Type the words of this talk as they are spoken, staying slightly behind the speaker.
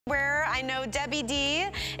Where I know Debbie D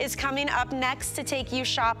is coming up next to take you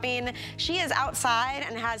shopping. She is outside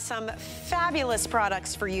and has some fabulous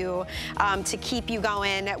products for you to keep you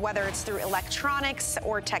going, whether it's through electronics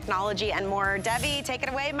or technology and more. Debbie, take it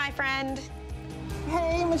away, my friend.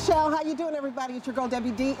 Hey, Michelle, how you doing, everybody? It's your girl, Debbie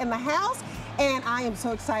D, in the house, and I am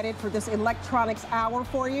so excited for this electronics hour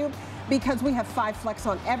for you because we have 5 flex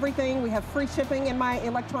on everything. We have free shipping in my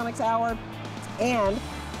electronics hour, and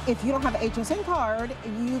if you don't have an HSN card,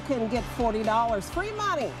 you can get $40 free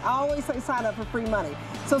money. I always say sign up for free money.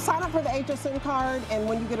 So sign up for the HSN card, and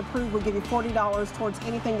when you get approved, we'll give you $40 towards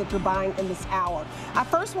anything that you're buying in this hour. I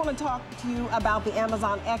first want to talk to you about the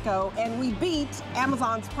Amazon Echo, and we beat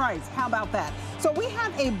Amazon's price. How about that? So we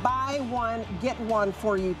have a buy one, get one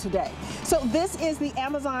for you today. So this is the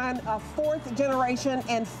Amazon 4th generation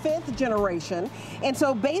and 5th generation. And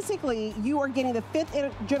so basically, you are getting the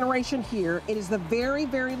 5th generation here. It is the very,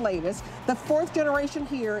 very latest. The 4th generation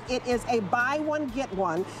here, it is a buy one, get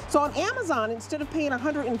one. So on Amazon, instead of paying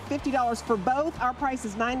 $150 for both, our price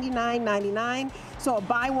is $99.99. So a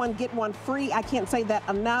buy one, get one free. I can't say that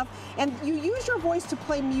enough. And you use your voice to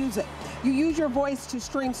play music. You use your voice to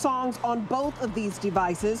stream songs on both of these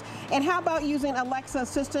devices. And how about using Alexa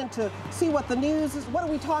Assistant to see what the news is? What are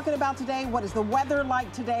we talking about today? What is the weather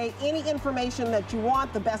like today? Any information that you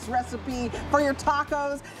want, the best recipe for your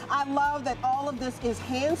tacos. I love that all of this is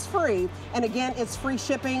hands-free. And again, it's free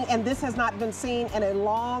shipping. And this has not been seen in a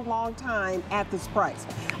long, long time at this price.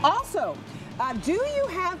 Also, do you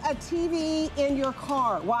have a TV in your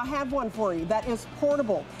car? Well, I have one for you that is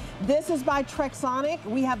portable. This is by Trexonic.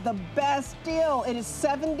 We have the best deal. It is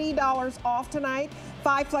 $70 off tonight.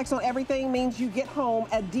 5 flex on everything means you get home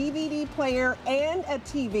a DVD player and a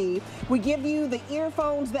TV. We give you the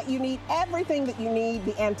earphones that you need, everything that you need,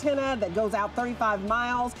 the antenna that goes out 35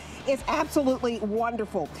 miles. It's absolutely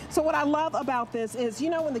wonderful. So what I love about this is,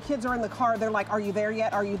 you know, when the kids are in the car, they're like, are you there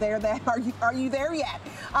yet? Are you there yet? Are you there yet?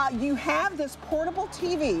 You have this portable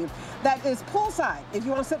TV that is poolside if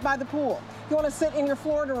you want to sit by the pool. You want to sit in your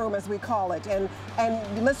Florida room, as we call it, and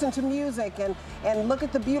listen to music and look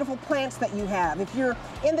at the beautiful plants that you have. If you're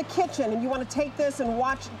in the kitchen and you want to take this and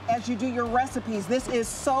watch as you do your recipes, this is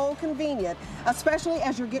so convenient, especially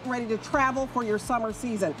as you're getting ready to travel for your summer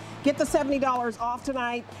season. Get the $70 off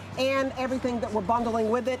tonight and everything that we're bundling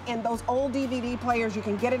with it. And those old DVD players, you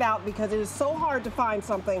can get it out because it is so hard to find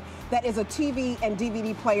something that is a TV and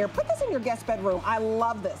DVD player. Put this in your guest bedroom. I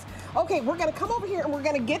love this. Okay, we're gonna come over here and we're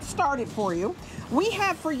gonna get started for you. We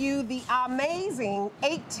have for you the amazing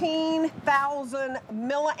 18,000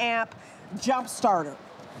 milliamp jump starter.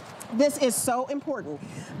 This is so important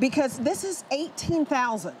because this is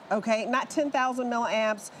 18,000, okay? Not 10,000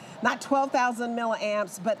 milliamps, not 12,000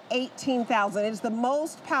 milliamps, but 18,000. It is the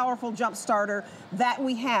most powerful jump starter that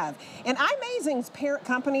we have. And iMazing's parent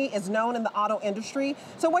company is known in the auto industry.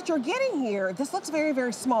 So what you're getting here, this looks very,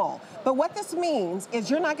 very small. But what this means is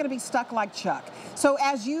you're not gonna be stuck like Chuck. So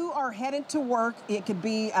as you are headed to work, it could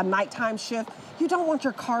be a nighttime shift, you don't want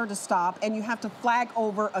your car to stop and you have to flag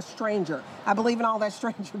over a stranger. I believe in all that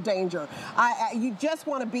stranger danger. You just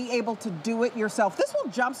want to be able to do it yourself. This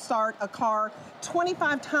will jumpstart a car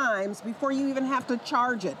 25 times before you even have to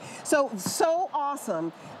charge it. So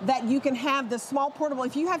awesome that you can have this small portable.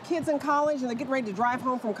 If you have kids in college and they're getting ready to drive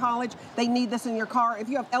home from college, they need this in your car. If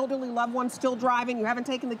you have elderly loved ones still driving, you haven't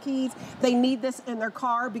taken the keys, they need this in their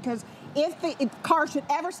car because if the car should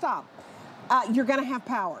ever stop, you're gonna have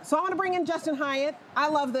power. So I wanna bring in Justin Hyatt. I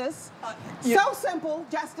love this. So simple,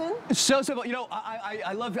 Justin. So simple. You know,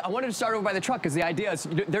 I wanted to start over by the truck because the idea is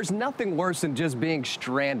there's nothing worse than just being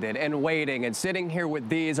stranded and waiting and sitting here with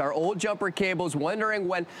these, our old jumper cables, wondering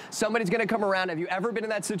when somebody's gonna come around. Have you ever been in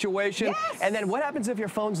that situation? Yes. And then what happens if your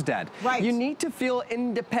phone's dead? Right. You need to feel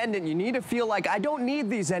independent. You need to feel like, I don't need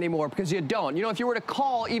these anymore, because you don't. You know, if you were to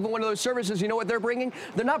call even one of those services, you know what they're bringing?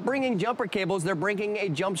 They're not bringing jumper cables, they're bringing a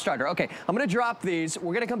jump starter. Okay, I'm gonna drop these.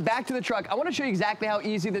 We're gonna come back to the truck. I wanna show you exactly how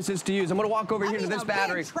easy this is to use. I'm gonna walk over here to this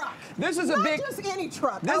battery. Big truck. This is not a big, just any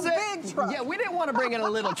truck, this a big truck. Yeah, we didn't want to bring in a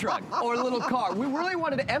little truck or a little car. We really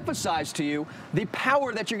wanted to emphasize to you the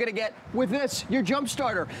power that you're gonna get with this, your jump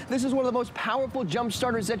starter. This is one of the most powerful jump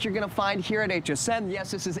starters that you're gonna find here at HSN.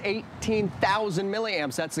 Yes, this is 18,000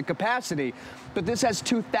 milliamps, that's the capacity, but this has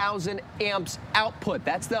 2,000 amps output.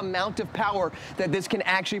 That's the amount of power that this can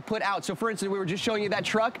actually put out. So for instance, we were just showing you that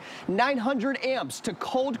truck, 900 amps to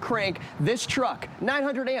cold crank this truck.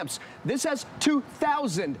 900 amps. This has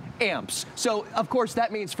 2,000 amps. So, of course,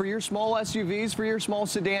 that means for your small SUVs, for your small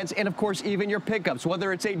sedans, and of course, even your pickups,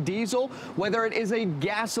 whether it's a diesel, whether it is a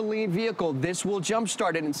gasoline vehicle, this will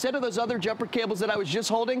jumpstart it. Instead of those other jumper cables that I was just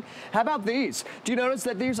holding, how about these? Do you notice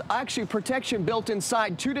that there's actually protection built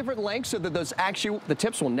inside, 2 different lengths so that the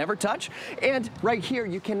tips will never touch? And right here,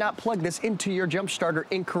 you cannot plug this into your jump starter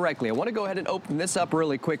incorrectly. I want to go ahead and open this up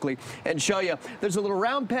really quickly and show you. There's a little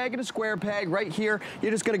round peg and a square peg right here.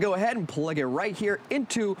 You're just going to go ahead and plug it right here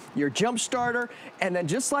into your jump starter, and then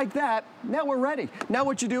just like that, now we're ready. Now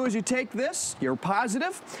what you do is you take this, your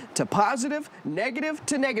positive to positive, negative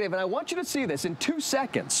to negative, and I want you to see this in 2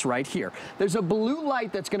 seconds right here. There's a blue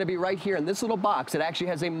light that's going to be right here in this little box. It actually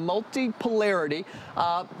has a multi-polarity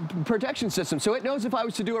protection system, so it knows if I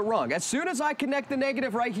was to do it wrong. As soon as I connect the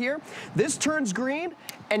negative right here, this turns green,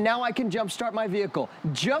 and now I can jump start my vehicle.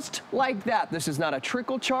 Just like that. This is not a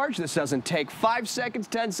trickle charge. This doesn't take 5 seconds,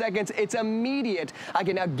 10 seconds. It's immediate. I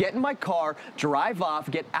can now get in my car, drive off,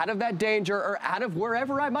 get out of that danger or out of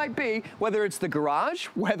wherever I might be, whether it's the garage,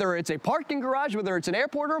 whether it's a parking garage, whether it's an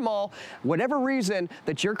airport or a mall, whatever reason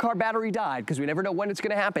that your car battery died, because we never know when it's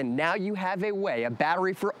going to happen. Now you have a way, a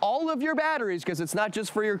battery for all of your batteries, because it's not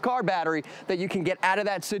just for your car battery, that you can get out of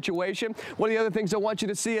that situation. One of the other things I want you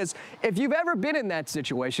to see is, if you've ever been in that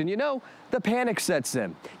situation, you know, the panic sets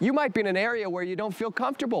in. You might be in an area where you don't feel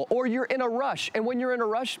comfortable, or you're in a rush, and when you're in a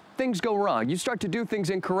rush, things go wrong. You start to do things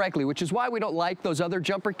incorrectly, which is why we don't like those other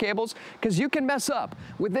jumper cables, because you can mess up.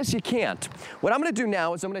 With this, you can't. What I'm going to do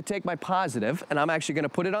now is I'm going to take my positive, and I'm actually going to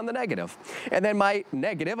put it on the negative. And then my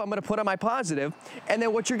negative, I'm going to put on my positive, and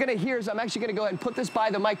then what you're going to hear is I'm actually going to go ahead and put this by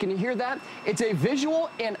the mic. Can you hear that? It's a visual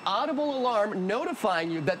and audible alarm notifying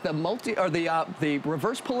you that the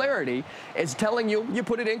reverse polarity is telling you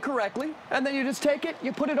put it in correctly, and then you just take it,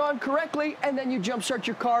 you put it on correctly, and then you jumpstart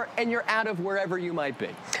your car, and you're out of wherever you might be.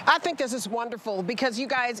 I think this is wonderful, because you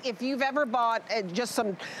guys, if you've ever bought just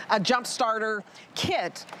a jump starter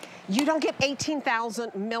kit, you don't get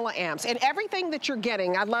 18,000 milliamps. And everything that you're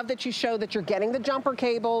getting, I love that you show that you're getting the jumper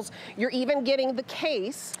cables, you're even getting the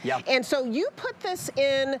case. Yeah. And so you put this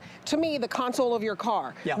in, to me, the console of your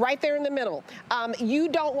car, right there in the middle. You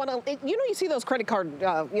don't want to, you know, you see those credit card,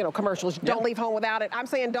 commercials, don't leave home without it. I'm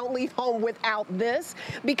saying don't leave home without this,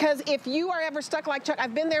 because if you are ever stuck like Chuck,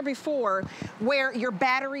 I've been there before, where your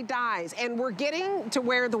battery dies, and we're getting to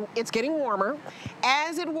where it's getting warmer.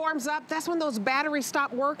 As it warms up, that's when those batteries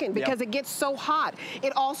stop working, because it gets so hot.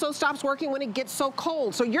 It also stops working when it gets so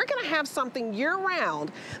cold. So you're going to have something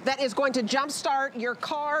year-round that is going to jumpstart your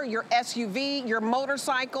car, your SUV, your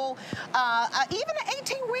motorcycle, even an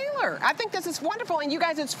 18-wheeler. I think this is wonderful. And you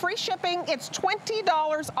guys, it's free shipping. It's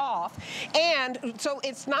 $20 off. And so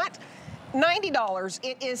it's not $90,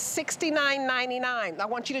 it is $69.99. I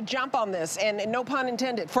want you to jump on this, and no pun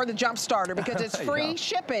intended, for the jump starter, because it's free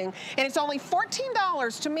shipping, and it's only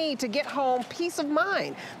 $14 to me to get home peace of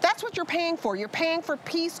mind. That's what you're paying for. You're paying for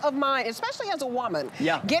peace of mind, especially as a woman.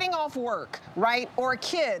 Getting off work, right? Or a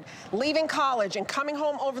kid leaving college and coming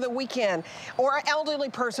home over the weekend, or an elderly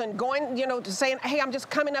person going, saying, hey, I'm just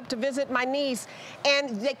coming up to visit my niece,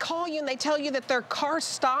 and they call you and they tell you that their car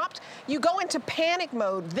stopped. You go into panic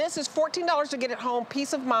mode. This is $14 to get it home,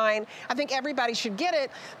 peace of mind. I think everybody should get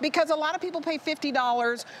it, because a lot of people pay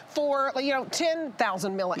 $50 for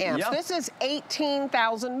 10,000 milliamps. This is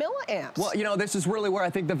 18,000 milliamps. Well, this is really where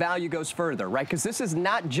I think the value goes further, right? Because this is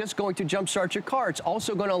not just going to jumpstart your car. It's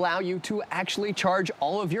also going to allow you to actually charge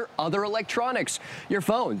all of your other electronics, your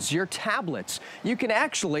phones, your tablets. You can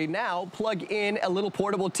actually now plug in a little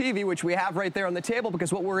portable TV, which we have right there on the table,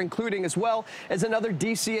 because what we're including as well is another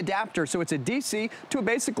DC adapter. So it's a DC to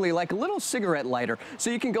basically like a little cigarette lighter, so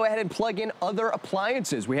you can go ahead and plug in other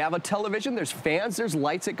appliances. We have a television, there's fans, there's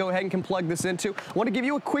lights that go ahead and can plug this into. I want to give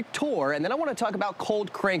you a quick tour, and then I want to talk about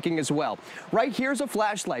cold cranking as well. Right here's a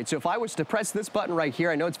flashlight, so if I was to press this button right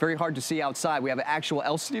here, I know it's very hard to see outside. We have an actual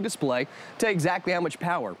LCD display, tell you exactly how much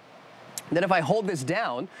power. Then if I hold this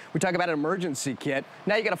down, we talk about an emergency kit.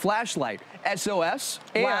 Now you got a flashlight, SOS,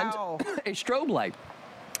 and a strobe light.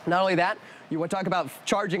 Not only that, you want to talk about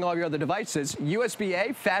charging all your other devices,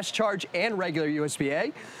 USB-A, fast charge, and regular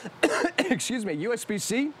USB-A, excuse me,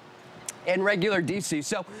 USB-C, and regular DC.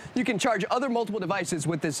 So you can charge other multiple devices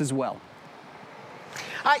with this as well.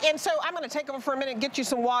 And so I'm going to take over for a minute and get you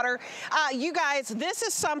some water. You guys, this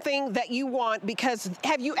is something that you want, because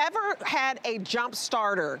have you ever had a jump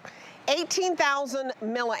starter 18,000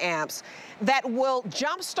 milliamps that will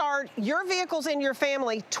jumpstart your vehicles in your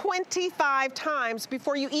family 25 times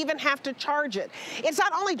before you even have to charge it. It's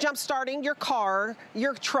not only jumpstarting your car,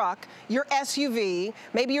 your truck, your SUV,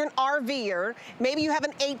 maybe you're an RVer, maybe you have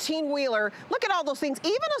an 18-wheeler. Look at all those things.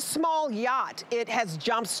 Even a small yacht, it has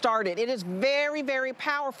jump-started. It is very, very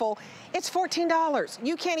powerful. It's $14.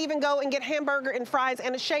 You can't even go and get hamburger and fries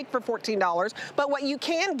and a shake for $14. But what you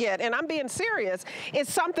can get, and I'm being serious,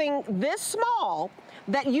 is something this small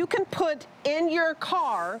that you can put in your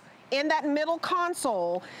car in that middle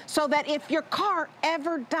console, so that if your car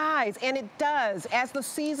ever dies, and it does as the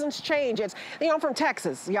seasons change, it's, you know, I'm from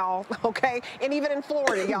Texas, y'all, okay? And even in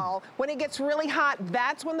Florida, y'all, when it gets really hot,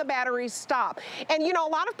 that's when the batteries stop. And you know, a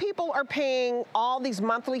lot of people are paying all these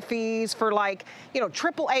monthly fees for, like, you know,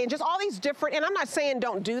 AAA and just all these different, and I'm not saying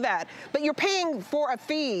don't do that, but you're paying for a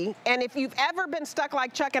fee. And if you've ever been stuck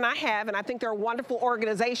like Chuck and I have, and I think they're a wonderful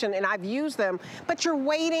organization and I've used them, but you're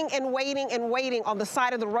waiting and waiting and waiting on the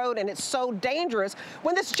side of the road, and it's so dangerous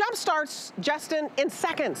when this jump starts, Justin, in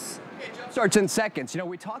seconds. It jump starts in seconds. You know,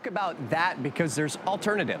 we talk about that because there's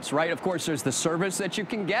alternatives, right? Of course, there's the service that you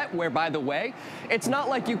can get where, by the way, it's not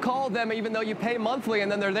like you call them even though you pay monthly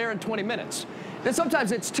and then they're there in 20 minutes. Then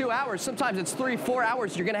sometimes it's 2 hours, sometimes it's 3, 4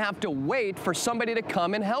 hours. You're gonna have to wait for somebody to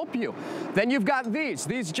come and help you. Then you've got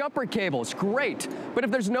these jumper cables, great. But if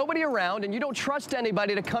there's nobody around and you don't trust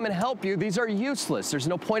anybody to come and help you, these are useless. There's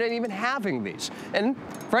no point in even having these. And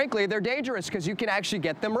frankly, they're dangerous because you can actually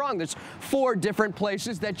get them wrong. There's 4 different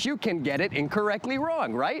places that you can get it incorrectly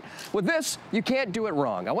wrong, right? With this, you can't do it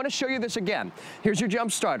wrong. I wanna show you this again. Here's your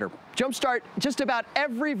jump starter. Jumpstart just about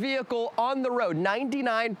every vehicle on the road.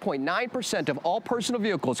 99.9% of all personal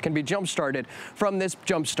vehicles can be jump-started from this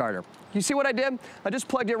jump starter. You see what I did? I just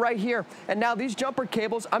plugged it right here. And now these jumper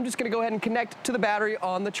cables, I'm just gonna go ahead and connect to the battery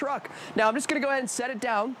on the truck. Now I'm just gonna go ahead and set it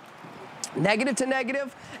down, negative to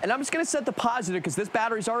negative, and I'm just gonna set the positive because this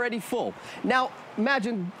battery's already full. Now,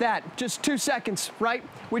 imagine that, just 2 seconds, right?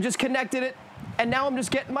 We just connected it, and now I'm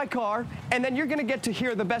just getting my car, and then you're gonna get to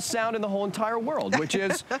hear the best sound in the whole entire world, which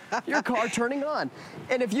is your car turning on.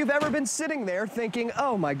 And if you've ever been sitting there thinking,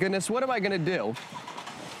 oh my goodness, what am I gonna do?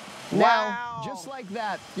 Wow. Now, just like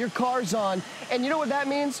that, your car's on, and you know what that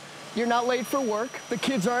means? You're not late for work, the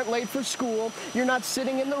kids aren't late for school, you're not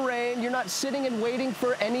sitting in the rain, you're not sitting and waiting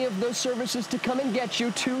for any of those services to come and get you.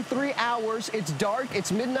 2, 3 hours, it's dark,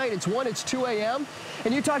 it's midnight, it's 1, it's 2 a.m.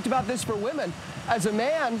 And you talked about this for women. As a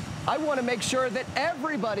man, I want to make sure that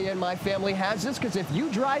everybody in my family has this, because if you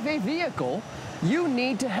drive a vehicle, you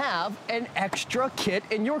need to have an extra kit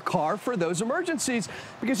in your car for those emergencies.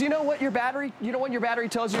 Because you know what your battery, when your battery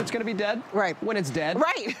tells you it's going to be dead? Right. When it's dead.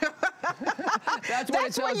 Right. That's when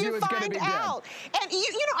it tells you it's going to be dead. And you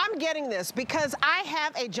know, I'm getting this because I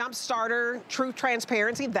have a jump starter True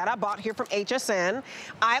Transparency that I bought here from HSN.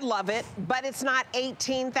 I love it, but it's not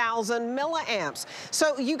 18,000 milliamps.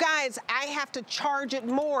 So you guys, I have to charge it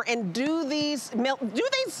more. And do these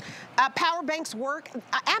power banks work?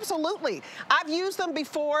 Absolutely. I've used them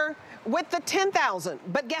before with the 10,000,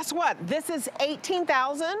 but guess what? This is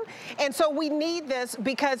 18,000, and so we need this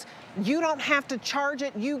because you don't have to charge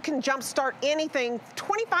it. You can jumpstart anything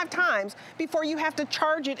 25 times before you have to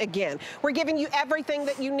charge it again. We're giving you everything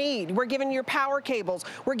that you need. We're giving you your power cables.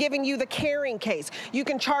 We're giving you the carrying case. You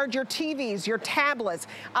can charge your TVs, your tablets,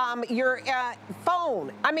 your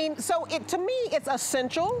phone. I mean, so to me, it's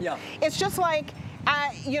essential. Yeah. It's just like,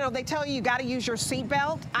 you know, they tell you got to use your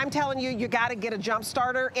seatbelt. I'm telling you, you got to get a jump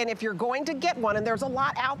starter. And if you're going to get one, and there's a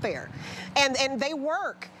lot out there, and they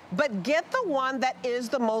work, but get the one that is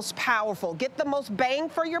the most powerful. Get the most bang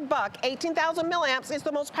for your buck. 18,000 milliamps is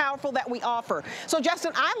the most powerful that we offer. So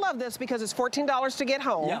Justin, I love this because it's $14 to get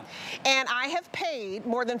home. Yeah. And I have paid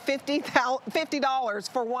more than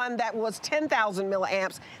 $50 for one that was 10,000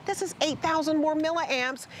 milliamps. This is 8,000 more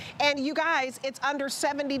milliamps. And you guys, it's under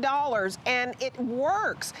 $70 and it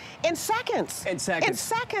works in seconds. In seconds. In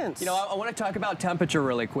seconds. You know, I want to talk about temperature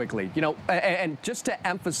really quickly. You know, and just to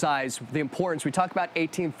emphasize the importance, we talk about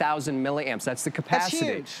 18,000 milliamps. That's the capacity.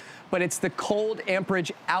 That's huge. But it's the cold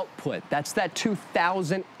amperage output. That's that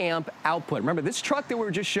 2,000 amp output. Remember, this truck that we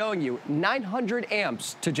were just showing you, 900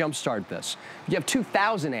 amps to jumpstart this. You have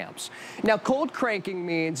 2,000 amps. Now, cold cranking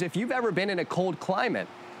means if you've ever been in a cold climate,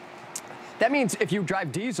 that means if you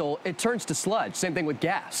drive diesel, it turns to sludge. Same thing with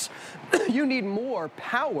gas. You need more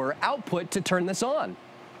power output to turn this on.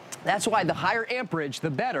 That's why the higher amperage, the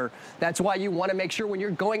better. That's why you want to make sure when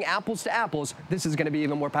you're going apples to apples, this is going to be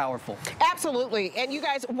even more powerful. Absolutely. And you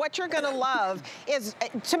guys, what you're going to love is,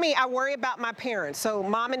 to me, I worry about my parents. So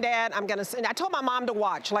mom and dad, I told my mom to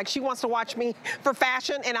watch. Like, she wants to watch me for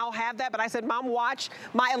fashion, and I'll have that. But I said, Mom, watch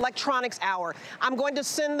my electronics hour. I'm going to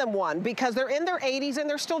send them one because they're in their 80s and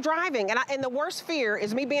they're still driving. And the worst fear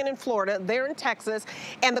is me being in Florida, they're in Texas,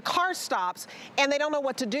 and the car stops, and they don't know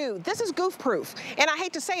what to do. This is goof-proof. And I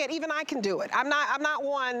hate to say it, even I can do it. I'm not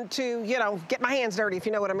one to, you know, get my hands dirty, if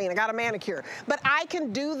you know what I mean. I got a manicure. But I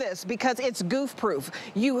can do this because it's goof-proof.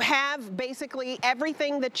 You have basically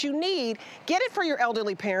everything that you need. Get it for your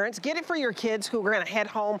elderly parents. Get it for your kids who are going to head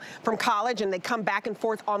home from college and they come back and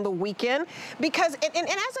forth on the weekend. Because, and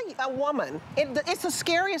as a woman, it's the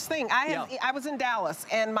scariest thing. I was in Dallas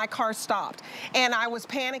and my car stopped. And I was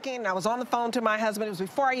panicking and I was on the phone to my husband. It was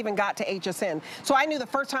before I even got to HSN. So I knew the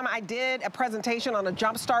first time I did a presentation on a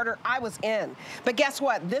jump starter, I was in. But guess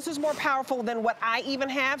what? This is more powerful than what I even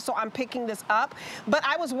have, so I'm picking this up. But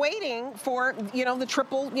I was waiting for, you know, the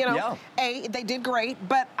triple, you know, A. They did great,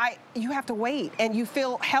 but you have to wait, and you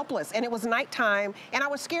feel helpless. And it was nighttime, and I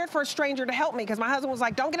was scared for a stranger to help me because my husband was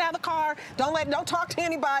like, don't get out of the car, don't talk to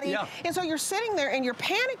anybody. And so you're sitting there and you're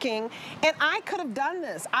panicking, and I could have done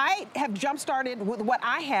this. I have jump started with what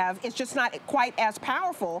I have. It's just not quite as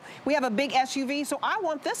powerful. We have a big SUV, so I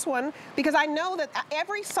want this one because I know that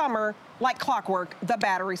every summer, like clockwork, the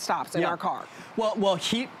battery stops in our car. Well,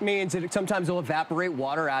 heat means that sometimes it'll evaporate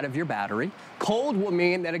water out of your battery. Cold will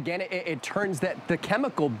mean that, again, it turns the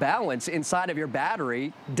chemical balance inside of your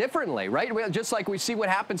battery differently, right? Just like we see what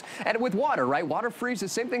happens with water, right? Water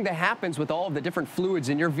freezes, same thing that happens with all of the different fluids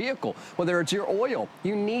in your vehicle, whether it's your oil.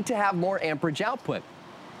 You need to have more amperage output.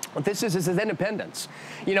 What this is independence.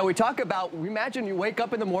 You know, we talk about, imagine you wake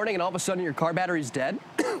up in the morning and all of a sudden your car battery's dead.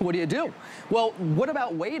 What do? Well, what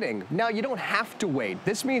about waiting? Now, you don't have to wait.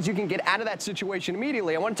 This means you can get out of that situation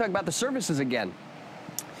immediately. I want to talk about the services again.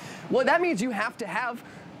 Well, that means you have to have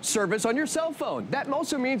service on your cell phone. That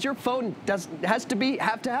also means your phone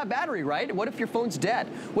have to have battery, right? What if your phone's dead?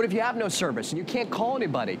 What if you have no service and you can't call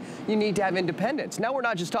anybody? You need to have independence. Now we're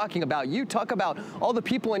not just talking about you, talk about all the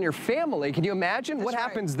people in your family. Can you imagine what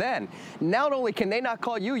happens then? Not only can they not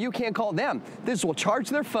call you, you can't call them. This will charge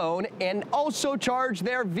their phone and also charge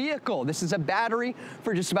their vehicle. This is a battery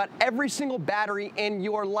for just about every single battery in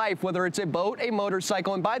your life, whether it's a boat, a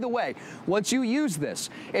motorcycle. And by the way, once you use this,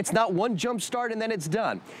 it's not one jump start and then it's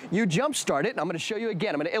done. You jump start it, and I'm going to show you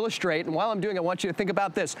again. I'm going to illustrate, and while I'm doing it, I want you to think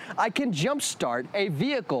about this. I can jump start a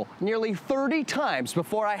vehicle nearly 30 times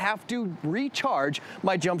before I have to recharge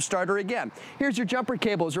my jump starter again. Here's your jumper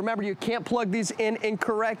cables. Remember, you can't plug these in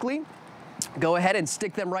incorrectly. Go ahead and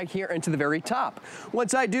stick them right here into the very top.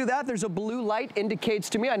 Once I do that, there's a blue light indicates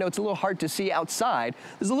to me, I know it's a little hard to see outside,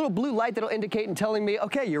 there's a little blue light that'll indicate and telling me,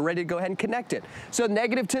 okay, you're ready to go ahead and connect it. So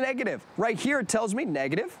negative to negative. Right here it tells me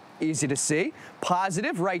negative. Easy to see.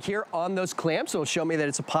 Positive right here on those clamps. It'll show me that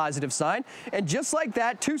it's a positive sign. And just like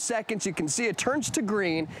that, 2 seconds, you can see it turns to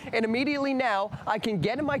green. And immediately now, I can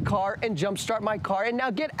get in my car and jump start my car and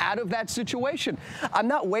now get out of that situation. I'm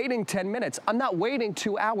not waiting 10 minutes. I'm not waiting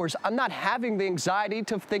 2 hours. I'm not having the anxiety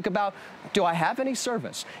to think about, do I have any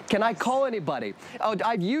service? Can I call anybody? Oh,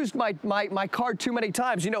 I've used my car too many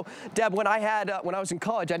times. You know, Deb, when I was in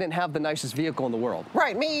college, I didn't have the nicest vehicle in the world.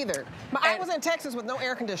 Right, me either. I was in Texas with no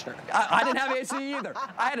air conditioner. I didn't have AC either.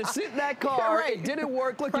 I had to sit in that car. It didn't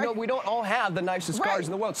work. Look, you know, we don't all have the nicest cars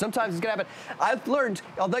in the world. Sometimes it's going to happen. I've learned,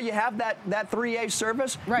 although you have that 3A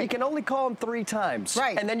service, you can only call them 3 times.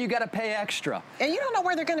 And then you got to pay extra. And you don't know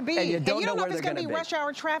where they're going to be. And you don't know if it's going to be rush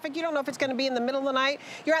hour traffic. You don't know if it's going to be in the middle of the night.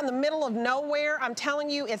 You're out in the middle of nowhere. I'm telling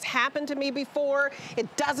you, it's happened to me before.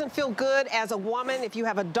 It doesn't feel good as a woman. If you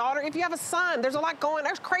have a daughter, if you have a son, there's a lot going.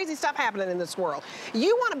 There's crazy stuff happening in this world.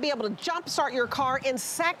 You want to be able to jump start your car in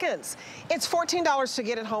seconds. It's $14 to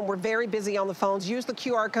get it home. We're very busy on the phones. Use the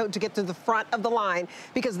QR code to get to the front of the line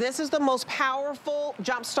because this is the most powerful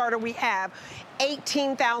jump starter we have.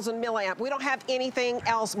 18,000 milliamp. We don't have anything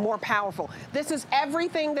else more powerful. This is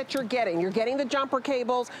everything that you're getting. You're getting the jumper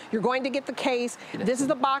cables. You're going to get the case. This is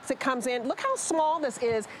the box it comes in. Look how small this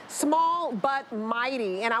is. Small but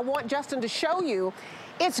mighty. And I want Justin to show you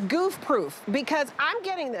it's goof-proof because I'm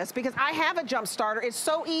getting this because I have a jump starter. It's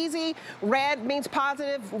so easy. Red means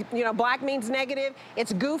positive, you know, black means negative.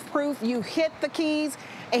 It's goof-proof. You hit the keys,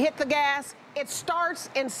 hit the gas, it starts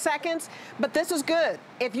in seconds, but this is good.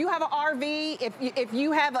 If you have an RV, if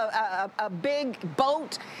you have a big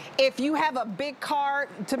boat, if you have a big car,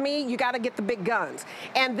 to me, you got to get the big guns.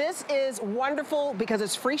 And this is wonderful because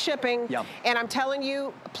it's free shipping. Yep. And I'm telling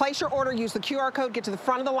you, place your order, use the QR code, get to the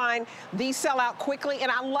front of the line. These sell out quickly.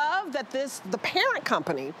 And I love that the parent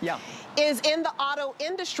company is in the auto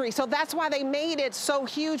industry. So that's why they made it so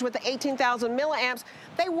huge with the 18,000 milliamps.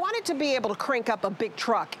 They wanted to be able to crank up a big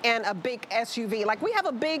truck and a big SUV. Like we have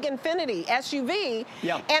a big Infinity SUV,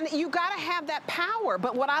 and you got to have that power.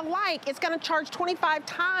 But what I like, it's going to charge 25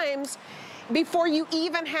 times before you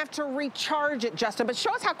even have to recharge it, Justin. But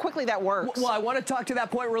show us how quickly that works. Well, I want to talk to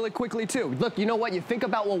that point really quickly, too. Look, you know what? You think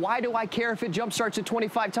about, well, why do I care if it jump starts at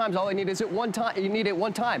 25 times? All I need is it one time. You need it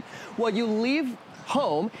one time. Well, you leave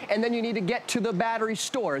home, and then you need to get to the battery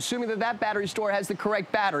store, assuming that that battery store has the correct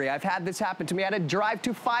battery. I've had this happen to me. I had to drive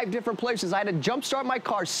to 5 different places. I had to jump start my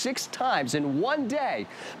car 6 times in one day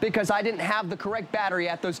because I didn't have the correct battery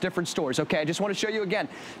at those different stores. Okay, I just want to show you again.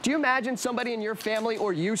 Do you imagine somebody in your family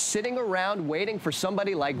or you sitting around waiting for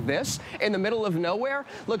somebody like this in the middle of nowhere?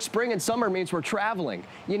 Look, spring and summer means we're traveling.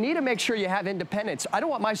 You need to make sure you have independence. I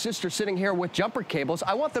don't want my sister sitting here with jumper cables.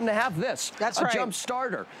 I want them to have this, a jump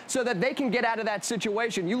starter, so that they can get out of that situation.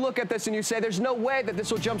 You look at this and you say, there's no way that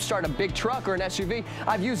this will jumpstart a big truck or an SUV.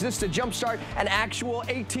 I've used this to jumpstart an actual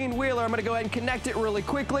 18-wheeler. I'm going to go ahead and connect it really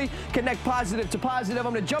quickly, connect positive to positive.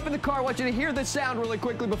 I'm going to jump in the car. I want you to hear this sound really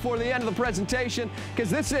quickly before the end of the presentation,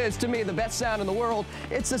 because this is, to me, the best sound in the world.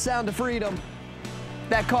 It's the sound of freedom.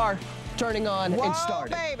 That car turning on and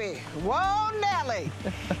starting. Whoa, baby. Whoa, Nelly.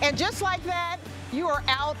 And just like that, you are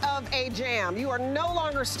out of a jam. You are no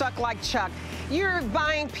longer stuck like Chuck. You're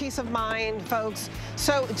buying peace of mind, folks.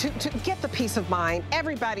 So to get the peace of mind,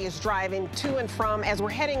 everybody is driving to and from as we're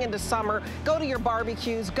heading into summer. Go to your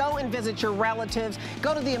barbecues, go and visit your relatives,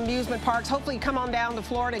 go to the amusement parks. Hopefully you come on down to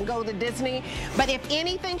Florida and go to Disney. But if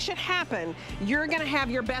anything should happen, you're gonna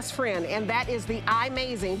have your best friend, and that is the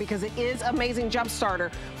iMazing, because it is Amazing Jump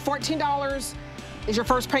Starter. $14 is your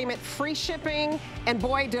first payment, free shipping, and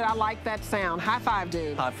boy, did I like that sound. High five,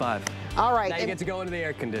 dude. High five. All right. Now you get to go into the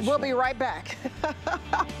air conditioner. We'll be right back.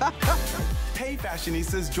 Hey,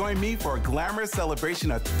 fashionistas, join me for a glamorous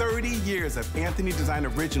celebration of 30 years of Anthony Design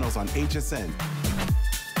Originals on HSN.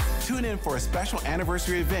 Tune in for a special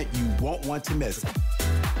anniversary event you won't want to miss.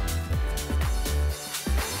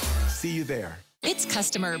 See you there. It's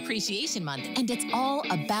Customer Appreciation Month, and it's all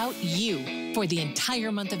about you. For the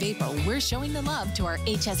entire month of April, we're showing the love to our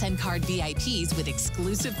HSN card VIPs with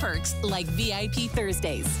exclusive perks like VIP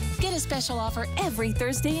Thursdays. Get a special offer every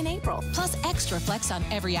Thursday in April, plus extra flex on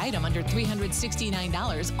every item under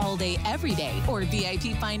 $369 all day, every day, or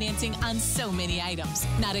VIP financing on so many items.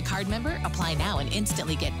 Not a card member? Apply now and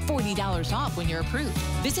instantly get $40 off when you're approved.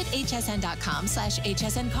 Visit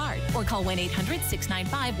hsn.com/HSN card or call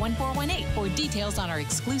 1-800-695-1418 for details on our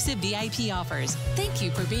exclusive VIP offers. Thank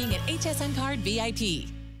you for being an HSN Card VIP.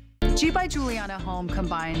 G by Juliana Home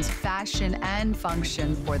combines fashion and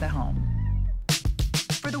function for the home.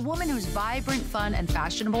 For the woman who's vibrant, fun, and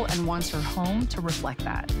fashionable and wants her home to reflect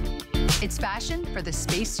that. It's fashion for the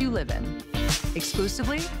space you live in.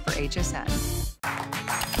 Exclusively for HSN.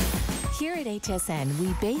 Here at HSN,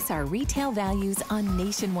 we base our retail values on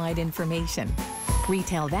nationwide information.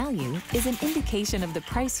 Retail value is an indication of the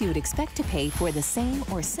price you would expect to pay for the same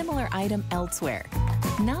or similar item elsewhere,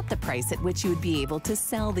 not the price at which you would be able to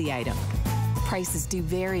sell the item. Prices do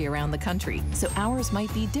vary around the country, so ours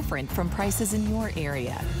might be different from prices in your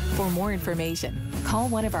area. For more information, call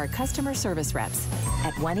one of our customer service reps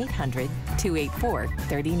at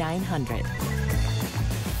 1-800-284-3900.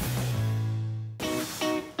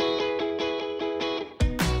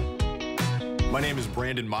 My name is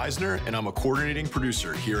Brandon Meisner, and I'm a coordinating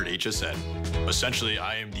producer here at HSN. Essentially,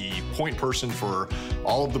 I am the point person for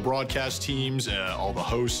all of the broadcast teams, all the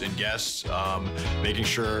hosts and guests, making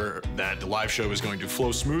sure that the live show is going to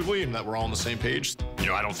flow smoothly and that we're all on the same page. You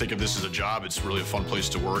know, I don't think of this as a job. It's really a fun place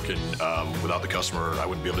to work, and without the customer, I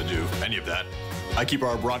wouldn't be able to do any of that. I keep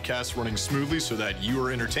our broadcasts running smoothly so that you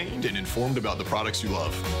are entertained and informed about the products you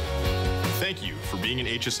love. Thank you for being an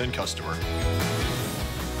HSN customer.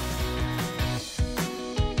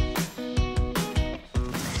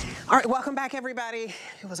 All right, welcome back, everybody.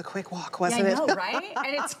 It was a quick walk, wasn't it? I know, right?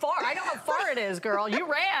 And it's far. I know how far it is, girl. You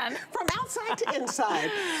ran. From outside to inside.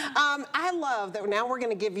 I love that now we're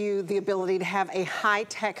going to give you the ability to have a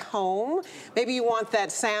high-tech home. Maybe you want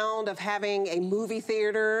that sound of having a movie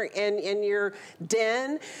theater in your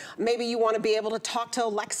den. Maybe you want to be able to talk to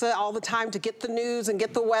Alexa all the time to get the news and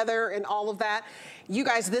get the weather and all of that. You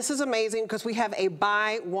guys, this is amazing because we have a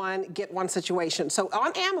buy one, get one situation. So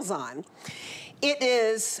on Amazon, it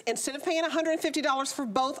is, instead of paying $150 for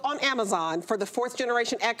both on Amazon for the 4th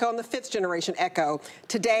generation Echo and the 5th generation Echo,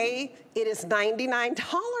 today it is $99,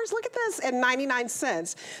 look at this, and 99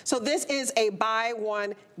 cents. So this is a buy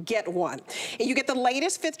one, get one. And you get the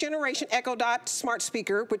latest 5th generation Echo Dot smart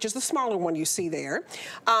speaker, which is the smaller one you see there.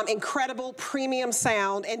 Incredible premium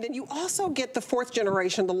sound. And then you also get the 4th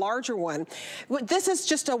generation, the larger one. This is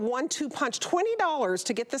just a 1-2 punch, $20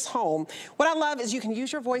 to get this home. What I love is you can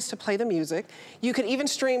use your voice to play the music. You can even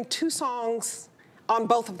stream 2 songs on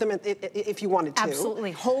both of them if you wanted to.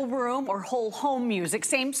 Absolutely. Whole room or whole home music,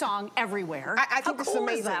 same song everywhere. I think this is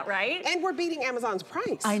amazing. Is that, right? And we're beating Amazon's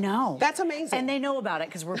price. I know. That's amazing. And they know about it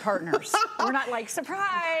because we're partners. We're not like,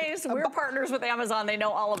 surprise, we're partners with Amazon. They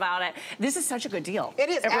know all about it. This is such a good deal. It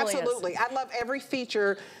is, it really absolutely. Is. I love every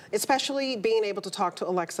feature, especially being able to talk to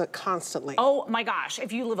Alexa constantly. Oh my gosh,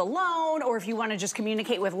 if you live alone or if you want to just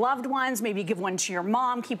communicate with loved ones, maybe give one to your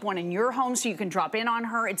mom, keep one in your home so you can drop in on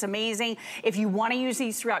her. It's amazing. If you want to use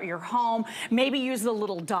these throughout your home, maybe use the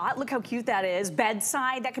little dot. Look how cute that is.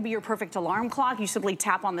 Bedside, that could be your perfect alarm clock. You simply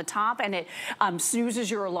tap on the top and it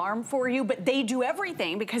snoozes your alarm for you. But they do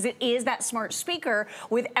everything because it is that smart speaker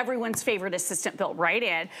with everyone's favorite assistant built right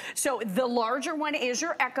in. So the larger one is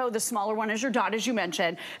your Echo, the smaller one is your Dot, as you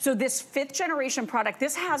mentioned. So this 5th generation product,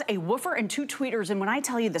 this has a woofer and 2 tweeters. And when I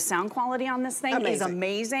tell you the sound quality on this thing is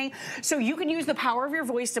amazing. So you can use the power of your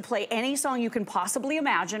voice to play any song you can possibly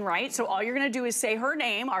imagine, right? So all you're gonna do is say her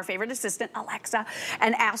name, our favorite assistant, Alexa,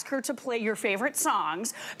 and ask her to play your favorite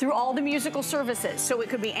songs through all the musical services. So it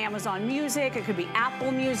could be Amazon Music, it could be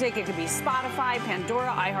Apple Music, it could be Spotify,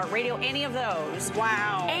 Pandora, iHeartRadio, any of those.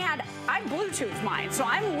 Wow. And I Bluetooth mine. So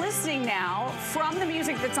I'm listening now from the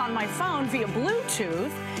music that's on my phone via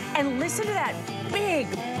Bluetooth, and listen to that big,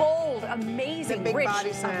 bold, amazing, big rich,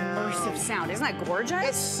 body sound. immersive sound. Isn't that gorgeous?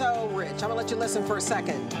 It's so rich. I'm gonna let you listen for a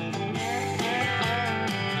second.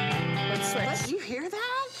 Let's switch. Did you hear that?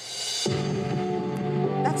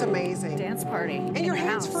 That's amazing. Dance party. And your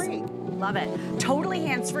hands-free. Love it. Totally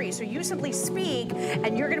hands-free. So you simply speak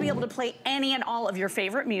and you're gonna be able to play any and all of your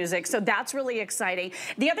favorite music. So that's really exciting.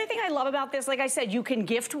 The other thing I love about this, like I said, you can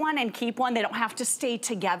gift one and keep one. They don't have to stay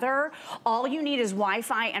together. All you need is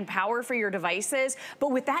Wi-Fi and power for your devices.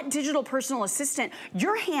 But with that digital personal assistant,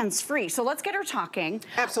 you're hands-free. So let's get her talking.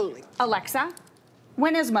 Absolutely. Alexa,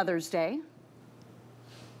 when is Mother's Day?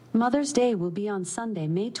 Mother's Day will be on Sunday,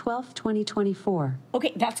 May 12th, 2024.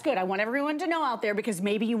 Okay, that's good. I want everyone to know out there because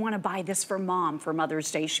maybe you want to buy this for mom for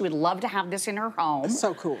Mother's Day. She would love to have this in her home. It's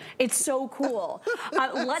so cool. It's so cool.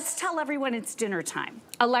 Let's tell everyone it's dinner time.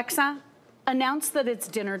 Alexa, announce that it's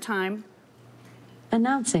dinner time.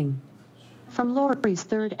 Announcing from Lori's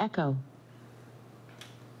 3rd Echo.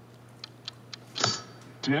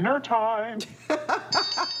 Dinner time.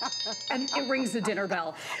 And it rings the dinner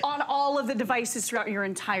bell on all of the devices throughout your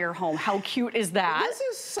entire home. How cute is that? This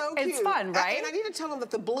is so cute. It's fun, right? And I need to tell them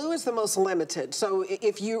that the blue is the most limited. So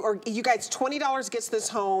if you guys, $20 gets this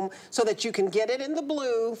home so that you can get it in the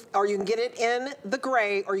blue, or you can get it in the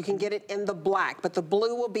gray, or you can get it in the black. But the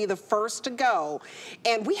blue will be the first to go.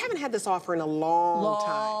 And we haven't had this offer in a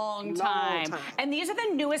long time. And these are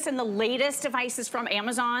the newest and the latest devices from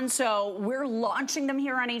Amazon. So we're launching them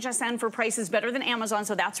here on HSN for prices better than Amazon.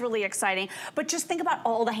 So that's really exciting. But just think about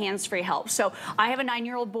all the hands-free help. So I have a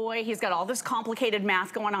 9-year-old boy. He's got all this complicated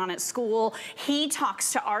math going on at school. He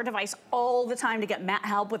talks to our device all the time to get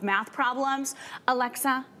help with math problems.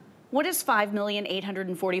 Alexa, what is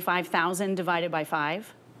 5,845,000 divided by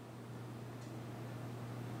 5?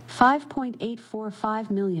 5.845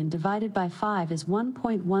 million divided by 5 is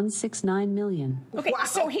 1.169 million. Okay, wow.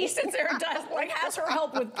 So he sits there and does, like, has her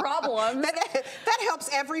help with problems. That helps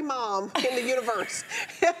every mom in the universe.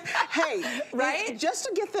 Hey, right? Just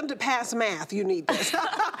to get them to pass math, you need this.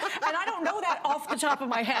 And I don't know that off the top of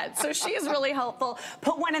my head. So she is really helpful.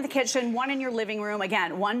 Put one in the kitchen, one in your living room.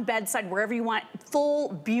 Again, one bedside, wherever you want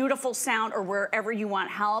full, beautiful sound, or wherever you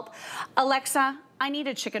want help. Alexa, I need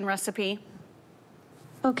a chicken recipe.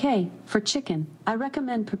 Okay, for chicken, I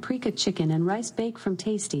recommend paprika chicken and rice bake from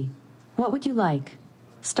Tasty. What would you like?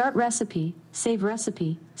 Start recipe, save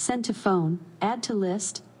recipe, send to phone, add to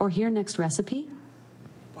list, or hear next recipe?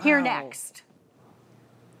 Wow. Here next.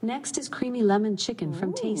 Next is creamy lemon chicken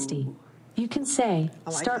from Tasty. You can say,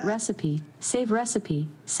 start recipe, save recipe,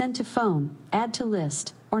 send to phone, add to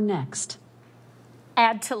list, or next.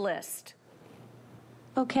 Add to list.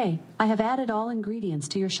 Okay, I have added all ingredients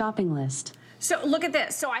to your shopping list. So look at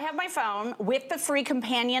this. So I have my phone with the free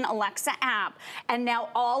companion Alexa app, and now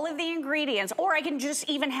all of the ingredients, or I can just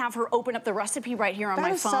even have her open up the recipe right here on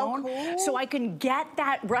my phone. So cool. So I can get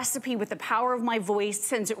that recipe with the power of my voice,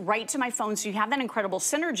 sends it right to my phone, so you have that incredible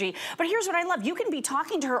synergy. But here's what I love. You can be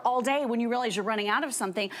talking to her all day when you realize you're running out of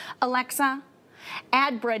something. Alexa,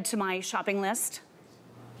 add bread to my shopping list.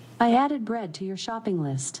 I added bread to your shopping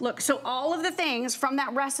list. Look, so all of the things from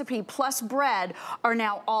that recipe plus bread are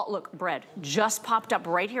now all, look, bread just popped up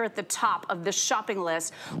right here at the top of the shopping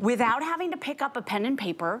list without having to pick up a pen and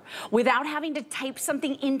paper, without having to type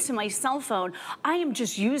something into my cell phone. I am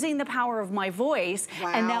just using the power of my voice,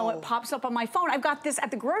 and now it pops up on my phone. I've got this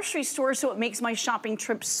at the grocery store, so it makes my shopping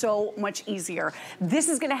trip so much easier. This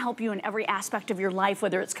is gonna help you in every aspect of your life,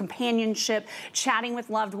 whether it's companionship, chatting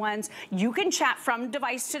with loved ones. You can chat from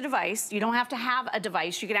device to device. You don't have to have a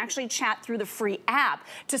device. You can actually chat through the free app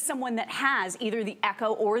to someone that has either the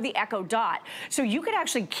Echo or the Echo Dot. So you could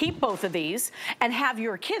actually keep both of these and have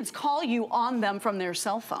your kids call you on them from their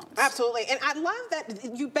cell phones. Absolutely. And I love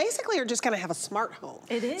that you basically are just going to have a smart home.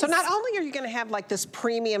 It is. So not only are you going to have like this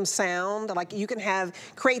premium sound, like you can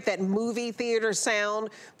create that movie theater sound,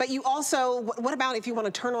 but you also, what about if you want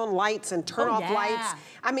to turn on lights and turn off lights?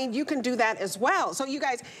 I mean, you can do that as well. So you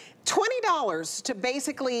guys, $20 to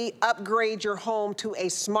basically upgrade your home to a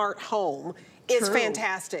smart home is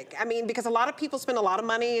fantastic. I mean, because a lot of people spend a lot of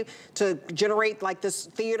money to generate like this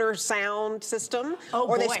theater sound system,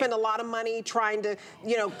 or they spend a lot of money trying to,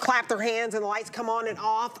 you know, clap their hands and the lights come on and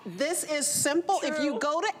off. This is simple. If you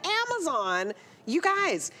go to Amazon, you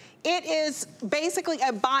guys, it is basically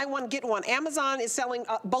a buy one, get one. Amazon is selling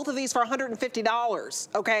both of these for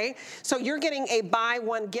 $150, okay? So you're getting a buy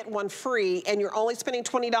one, get one free, and you're only spending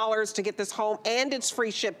 $20 to get this home, and it's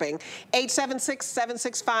free shipping.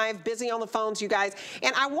 876-765, busy on the phones, you guys.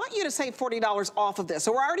 And I want you to save $40 off of this.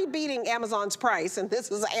 So we're already beating Amazon's price, and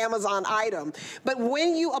this is an Amazon item. But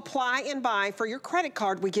when you apply and buy for your credit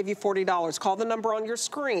card, we give you $40. Call the number on your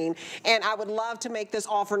screen, and I would love to make this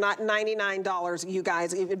offer not $99, you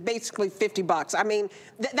guys. Basically 50 bucks. I mean,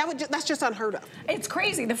 that's just unheard of. It's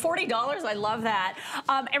crazy. The $40, I love that.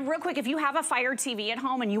 And real quick, if you have a Fire TV at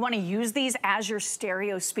home and you want to use these as your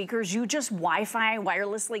stereo speakers, you just Wi-Fi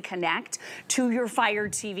wirelessly connect to your Fire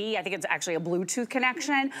TV. I think it's actually a Bluetooth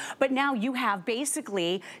connection. But now you have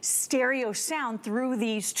basically stereo sound through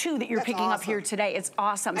these two that you're picking up here today. It's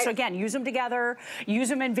awesome. So again, use them together, use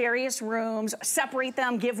them in various rooms, separate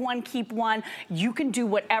them, give one, keep one. You can do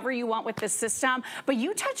whatever you want with this system. But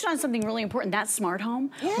you touched on something really important, that smart home.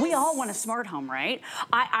 We all want a smart home, right?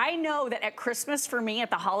 I know that at Christmas for me, at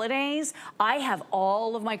the holidays, I have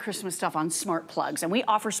all of my Christmas stuff on smart plugs, and we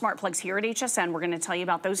offer smart plugs here at HSN. We're gonna tell you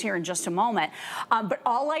about those here in just a moment. But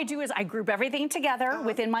all I do is I group everything together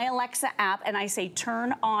within my Alexa app, and I say,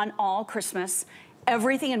 turn on all Christmas.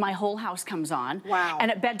 Everything in my whole house comes on. Wow.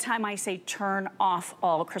 And at bedtime, I say, turn off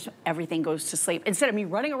all Christmas. Everything goes to sleep. Instead of me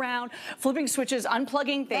running around, flipping switches,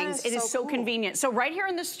 unplugging things, it is so convenient. So right here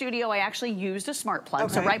in the studio, I actually used a smart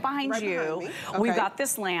plug. So right behind you, we've got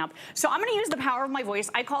this lamp. So I'm gonna use the power of my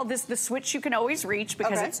voice. I call this the switch you can always reach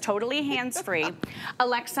because it's totally hands-free.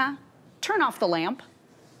 Alexa, turn off the lamp.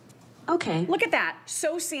 Okay. Look at that.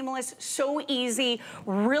 So seamless, so easy,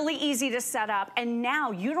 really easy to set up. And now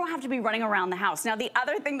you don't have to be running around the house. Now, the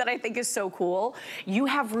other thing that I think is so cool, you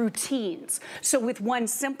have routines. So with one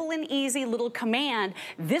simple and easy little command,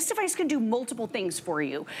 this device can do multiple things for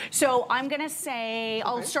you. So I'm gonna say,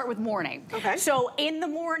 I'll start with morning. So in the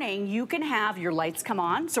morning, you can have your lights come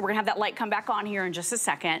on. So we're gonna have that light come back on here in just a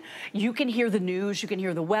second. You can hear the news, you can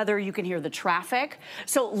hear the weather, you can hear the traffic.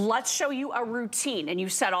 So let's show you a routine. And you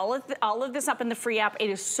set all of this up in the free app. It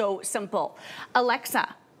is so simple.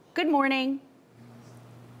 Alexa, good morning.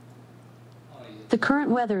 The current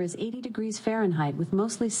weather is 80 degrees Fahrenheit with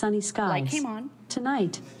mostly sunny skies. Light came on.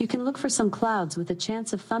 Tonight, you can look for some clouds with a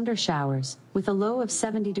chance of thunder showers with a low of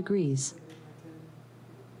 70 degrees.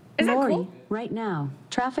 Is that Lori, cool? right now,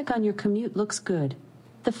 traffic on your commute looks good.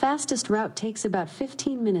 The fastest route takes about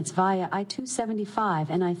 15 minutes via I-275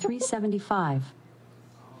 and I-375.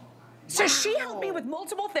 So she helped me with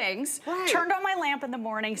multiple things, turned on my lamp in the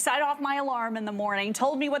morning, set off my alarm in the morning,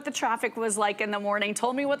 told me what the traffic was like in the morning,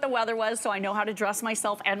 told me what the weather was so I know how to dress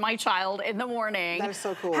myself and my child in the morning. That is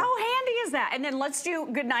so cool. How handy is that? And then let's do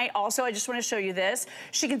good night also. I just want to show you this.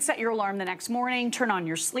 She can set your alarm the next morning, turn on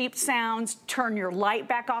your sleep sounds, turn your light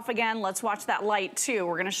back off again. Let's watch that light too.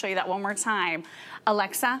 We're going to show you that one more time.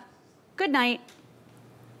 Alexa, good night.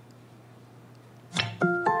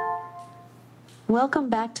 Welcome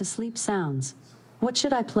back to Sleep Sounds. What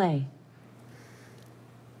should I play?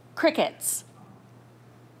 Crickets.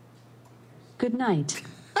 Good night.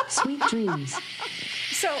 Sweet dreams.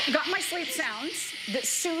 So, got my sleep sounds that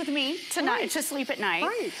soothe me tonight to sleep at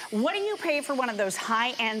night. What do you pay for one of those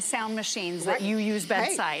high-end sound machines that you use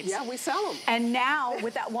bedsides? Hey, yeah, we sell them. And now,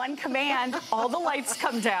 with that one command, all the lights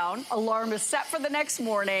come down, alarm is set for the next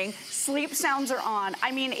morning, sleep sounds are on.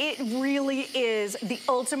 I mean, it really is the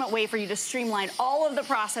ultimate way for you to streamline all of the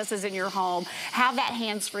processes in your home, have that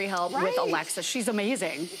hands-free help with Alexa. She's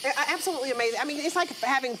amazing. Absolutely amazing. I mean, it's like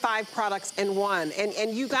having 5 products in one.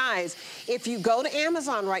 And you guys, if you go to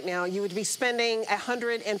Amazon right now, you would be spending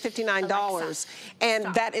 $159. Alexa, and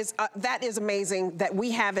that is amazing that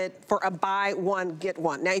we have it for a buy one, get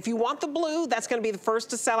one. Now, if you want the blue, that's going to be the first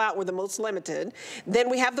to sell out. We're the most limited. Then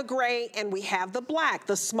we have the gray and we have the black.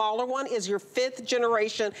 The smaller one is your 5th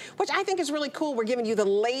generation, which I think is really cool. We're giving you the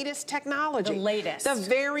latest technology. The latest. The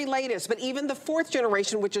very latest. But even the 4th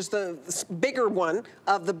generation, which is the bigger one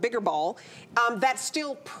of the bigger ball, that's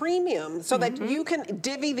still premium so that you can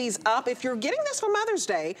divvy these up. If you're getting this for Mother's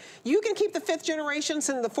Day, you can keep the 5th generation,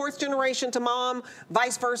 send the 4th generation to mom,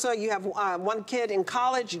 vice versa. You have one kid in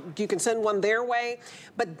college, you can send one their way,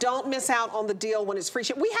 but don't miss out on the deal when it's free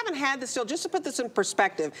ship. We haven't had this deal, just to put this in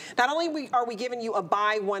perspective, not only are we giving you a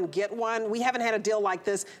buy one, get one, we haven't had a deal like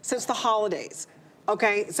this since the holidays.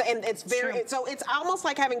 Okay, so and it's very, so it's almost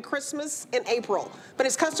like having Christmas in April, but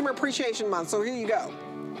it's Customer Appreciation Month, so here you go.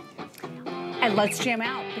 And let's jam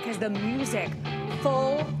out because the music,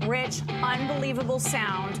 full, rich, unbelievable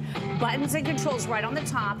sound, buttons and controls right on the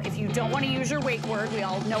top. If you don't want to use your wake word, we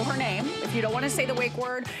all know her name. If you don't want to say the wake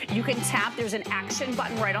word, you can tap. There's an action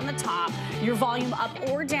button right on the top. Your volume up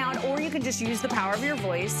or down, or you can just use the power of your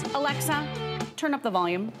voice. Alexa, turn up the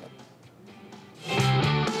volume.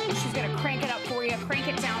 She's going to crank it up for you, crank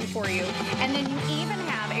it down for you. And then you even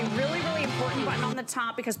have a really, really important button on the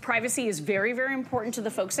top because privacy is very, very important to the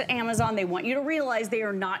folks at Amazon. They want you to realize they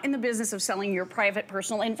are not in the business of selling your private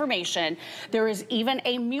personal information. There is even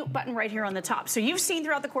a mute button right here on the top. So you've seen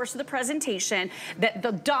throughout the course of the presentation that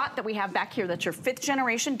the dot that we have back here, that's your 5th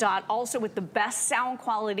generation dot, also with the best sound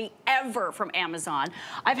quality ever from Amazon.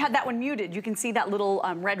 I've had that one muted. You can see that little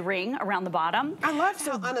red ring around the bottom. I love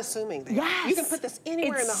how unassuming they are. You can put this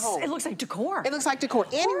anywhere in the home. It looks like decor. It looks like decor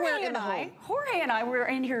anywhere in the home. Jorge and I were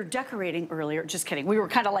in here decorating earlier. Just kidding. We were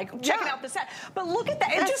kind of like checking out the set. But look at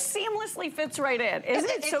that. It just seamlessly fits right in. Isn't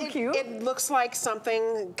it so cute? It looks like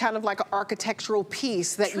something kind of like an architectural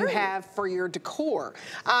piece that you have for your decor.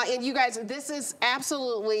 And you guys, this is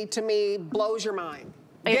absolutely, to me, blows your mind.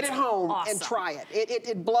 Get it home and try it.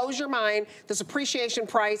 It blows your mind. This appreciation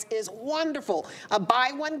price is wonderful. A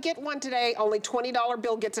buy one, get one today. Only $20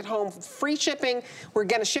 bill gets it home. Free shipping. We're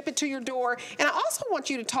going to ship it to your door. And I also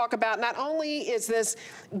want you to talk about, not only is this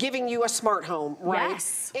giving you a smart home, right?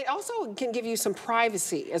 Yes. It also can give you some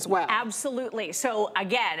privacy as well. Absolutely. So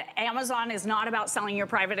again, Amazon is not about selling your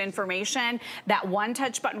private information. That one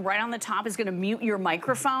touch button right on the top is going to mute your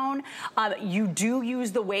microphone. You do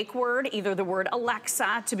use the wake word, either the word Alexa,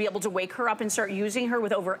 to be able to wake her up and start using her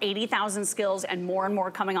with over 80,000 skills and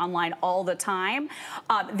more coming online all the time.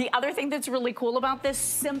 The other thing that's really cool about this,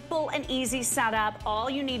 simple and easy setup. All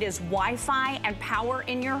you need is Wi-Fi and power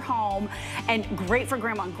in your home, and great for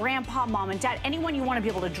grandma and grandpa, mom and dad, anyone you want to be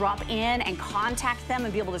able to drop in and contact them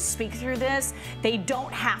and be able to speak through this. They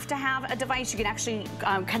don't have to have a device. You can actually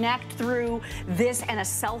connect through this and a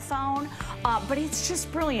cell phone, but it's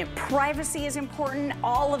just brilliant. Privacy is important.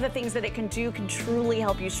 All of the things that it can do can truly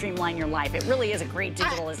help you streamline your life. It really is a great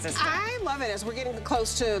digital assistant. I love it. As we're getting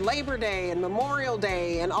close to Labor Day and Memorial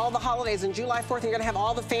Day and all the holidays and July 4th, you're going to have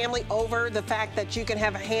all the family over. The fact that you can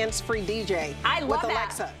have a hands-free DJ with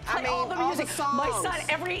Alexa. Play all the music. My son,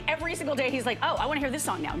 every single day, he's like, oh, I want to hear this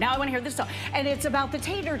song now. Now I want to hear this song. And it's about the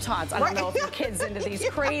tater tots. I don't know if your kid's into these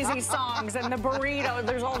crazy songs and the burrito.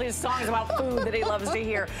 There's all these songs about food that he loves to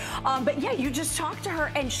hear. But yeah, you just talk to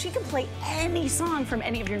her and she can play any song from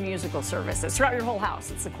any of your musical services throughout your whole house.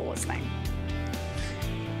 It's the coolest thing.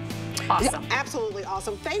 Awesome. Yeah, absolutely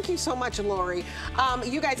awesome. Thank you so much, Lori.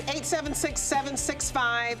 You guys,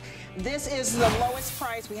 876-765. This is the lowest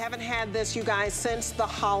price. We haven't had this, you guys, since the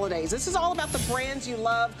holidays. This is all about the brands you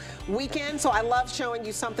love weekend, so I love showing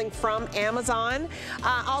you something from Amazon.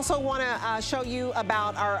 I also want to show you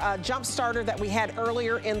about our jump starter that we had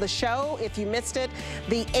earlier in the show. If you missed it,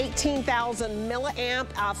 the 18,000 milliamp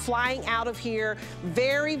flying out of here.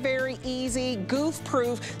 Very, very easy,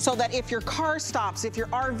 goof-proof, so that if your car stops, if your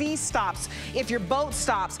RV stops, if your boat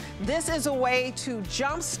stops, this is a way to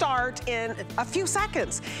jump start in a few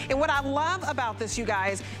seconds. And what I love about this, you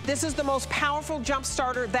guys, this is the most powerful jump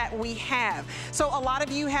starter that we have. So a lot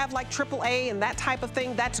of you have like AAA and that type of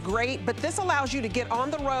thing. That's great, but this allows you to get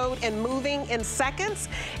on the road and moving in seconds.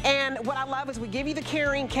 And what I love is we give you the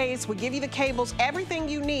carrying case, we give you the cables, everything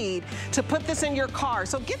you need to put this in your car.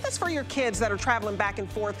 So get this for your kids that are traveling back and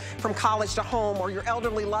forth from college to home, or your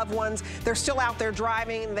elderly loved ones. They're still out there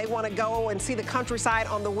driving and they want to go and see the countryside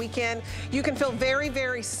on the weekend. You can feel very,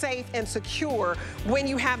 very safe and secure when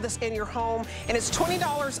you have this in your home. And it's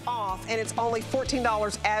 $20 off, and it's only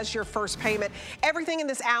 $14 as your first payment. Everything in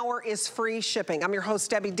this hour is free shipping. I'm your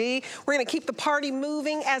host, Debbie D. We're going to keep the party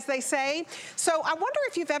moving, as they say. So I wonder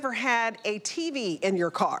if you've ever had a TV in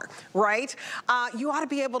your car, right? You ought to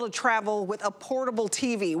be able to travel with a portable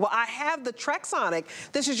TV. Well, I have the Trexonic.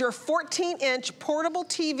 This is your 14-inch portable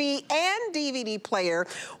TV and DVD player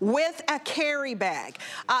with a carry bag.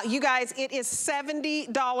 You guys, it is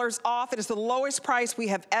 $70 off. It is the lowest price we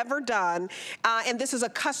have ever done. And this is a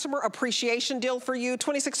customer appreciation deal for you.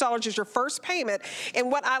 $26 is your first payment.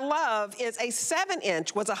 And what I love is a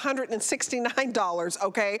 7-inch was $169,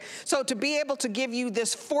 okay? So to be able to give you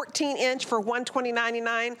this 14-inch for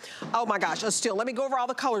 $129.99, oh my gosh, a steal. Let me go over all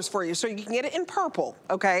the colors for you. So you can get it in purple,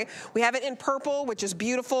 okay? We have it in purple, which is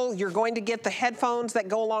beautiful. You're going to get the headphones that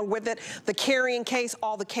go along with it, the carrying case,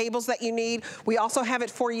 all the cables that you need. We also have it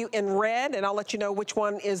for you in red, and I'll let you know which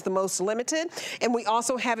one is the most limited. And we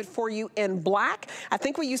also have it for you in black. I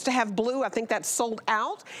think we used to have blue. I think that's sold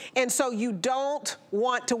out. And so you don't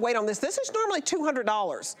want to wait on this. This is normally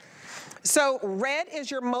 $200. So red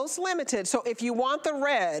is your most limited. So if you want the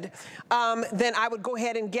red, then I would go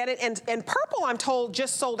ahead and get it. And purple, I'm told,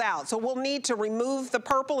 just sold out. So we'll need to remove the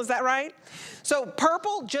purple. Is that right? So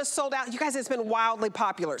purple just sold out. You guys, it's been wildly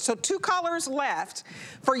popular. So 2 colors left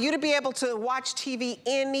for you to be able to watch TV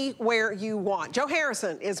anywhere you want. Joe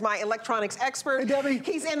Harrison is my electronics expert. Hey, Debbie.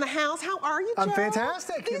 He's in the house. How are you, Joe? I'm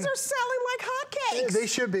fantastic. These are selling like hotcakes. They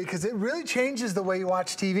should be, because it really changes the way you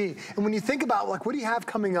watch TV. And when you think about, like, what do you have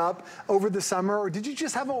coming up over the summer, or did you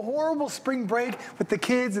just have a horrible spring break with the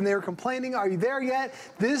kids and they were complaining? Are you there yet?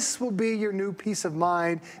 This will be your new peace of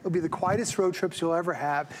mind. It'll be the quietest road trips you'll ever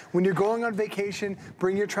have. When you're going on vacation,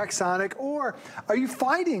 bring your Trexonic. Or are you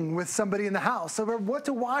fighting with somebody in the house over what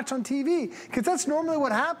to watch on TV? Because that's normally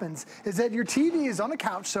what happens, is that your TV is on a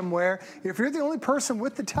couch somewhere. If you're the only person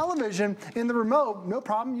with the television in the remote, no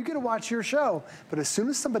problem, you get to watch your show. But as soon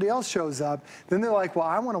as somebody else shows up, then they're like, well,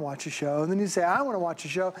 I want to watch a show. And then you say, I want to watch a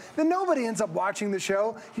show. Then nobody ends up watching the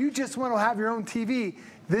show. You just want to have your own TV.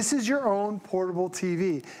 This is your own portable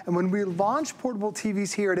TV. And when we launched portable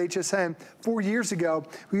TVs here at HSN 4 years ago,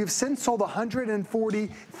 we have since sold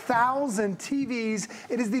 140,000 TVs.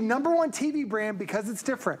 It is the #1 TV brand because it's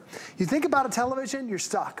different. You think about a television, you're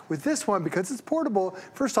stuck. With this one, because it's portable,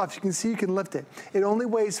 first off, you can see you can lift it. It only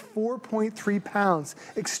weighs 4.3 pounds,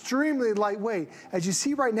 extremely lightweight. As you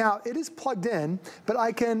see right now, it is plugged in, but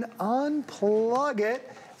I can unplug it,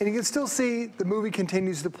 and you can still see the movie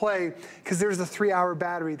continues to play because there's a 3-hour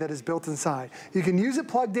battery that is built inside. You can use it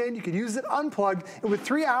plugged in, you can use it unplugged, and with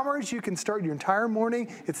 3 hours, you can start your entire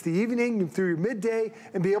morning, it's the evening, through your midday,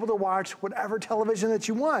 and be able to watch whatever television that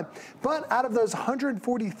you want. But out of those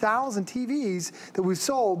 140,000 TVs that we've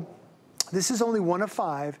sold, this is only one of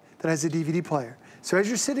 5 that has a DVD player. So as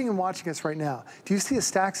you're sitting and watching us right now, do you see a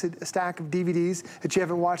stack of DVDs that you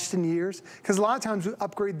haven't watched in years? Because a lot of times we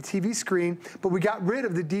upgrade the TV screen, but we got rid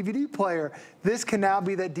of the DVD player. This can now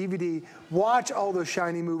be that DVD. Watch all those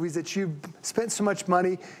shiny movies that you've spent so much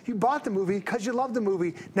money. You bought the movie because you love the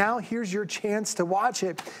movie. Now here's your chance to watch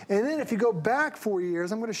it. And then if you go back 4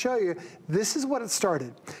 years, I'm going to show you, this is what it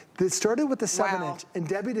started. It started with the 7-inch. And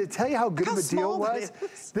Debbie, to tell you how good of a deal it was,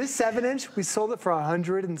 this 7-inch, we sold it for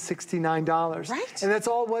 $169. Right. And that's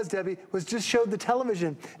all it was, Debbie, was just showed the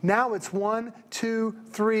television. Now it's 1, 2,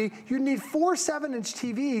 3. You need 4 7-inch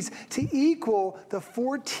TVs to equal the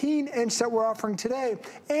 14-inch that we're offering today.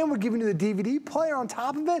 And we're giving you the DVD player on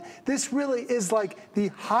top of it. This really is like the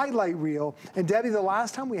highlight reel. And Debbie, the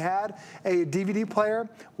last time we had a DVD player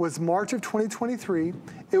was March of 2023.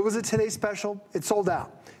 It was a Today Special. It sold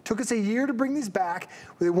out. Took us a year to bring these back.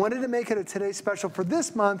 They wanted to make it a Today Special for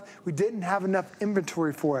this month. We didn't have enough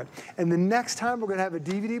inventory for it. And the next time we're gonna have a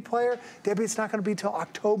DVD player, Debbie, it's not gonna be till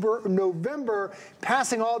October or November,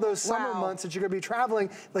 passing all those summer months that you're gonna be traveling.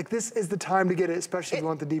 Like, this is the time to get it, especially if you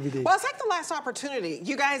want the DVD. Well, it's like the last opportunity.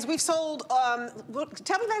 You guys, we've sold,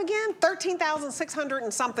 tell me that again, 13,600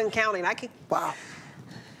 and something counting. Wow.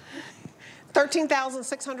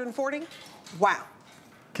 13,640? Wow.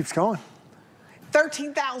 Keeps going.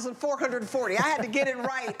 13,440. I had to get it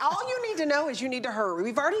right. All you need to know is you need to hurry.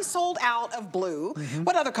 We've already sold out of blue.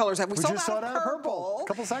 What other colors have we sold just out of purple? A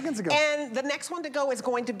couple seconds ago. And the next one to go is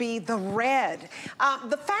going to be the red.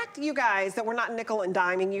 The fact, you guys, that we're not nickel and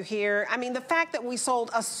diming you here, I mean, the fact that we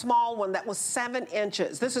sold a small one that was 7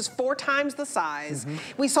 inches. This is 4 times the size.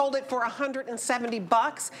 We sold it for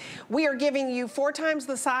 $170. We are giving you 4 times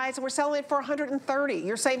the size. We're selling it for $130.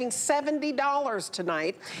 You're saving $70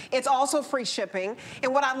 tonight. It's also free shipping.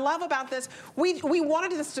 And what I love about this, we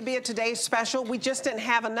wanted this to be a Today Special. We just didn't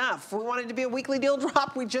have enough. We wanted it to be a weekly deal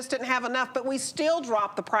drop. We just didn't have enough, but we still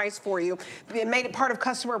dropped the price for you. It made it part of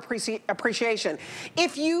customer appreciation.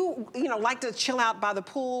 If you like to chill out by the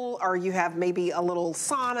pool, or you have maybe a little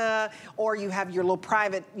sauna, or you have your little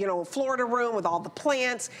private, Florida room with all the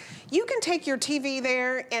plants, you can take your TV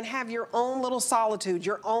there and have your own little solitude,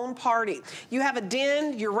 your own party. You have a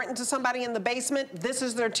den, you're renting to somebody in the basement, this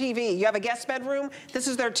is their TV. You have a guest bedroom, this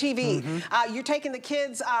is their TV. You're taking the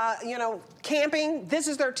kids, camping, this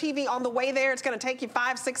is their TV on the way there. It's gonna take you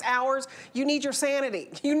 5-6 hours. You need your sanity.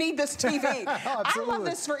 You need this TV. I love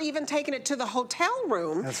this for even taking it to the hotel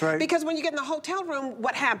room. That's right. Because when you get in the hotel room,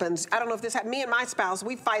 what happens? I don't know if this happened. Me and my spouse,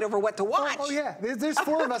 we fight over what to watch. Oh yeah, there's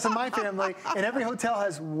 4 of us in my family, and every hotel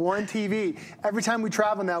has one TV. Every time we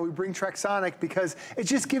travel now, we bring Trexonic because it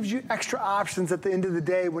just gives you extra options at the end of the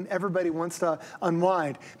day when everybody wants to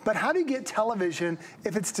unwind. But how do you get television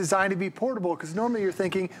if it's designed to be portable? Because normally you're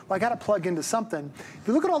thinking, well, I got to plug into something. If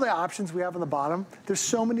you look at all the options we have on the bottom, there's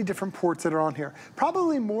so many different ports that are on here.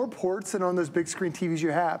 Probably more ports than on those big screen TVs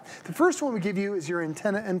you have. The first one we give you is your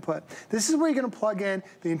antenna input. This is where you're going to plug in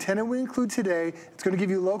the antenna we include today. It's going to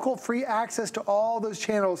give you local free access to all those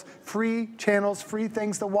channels, free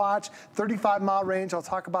things to watch, 35-mile range. I'll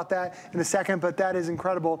talk about that in a second, but that is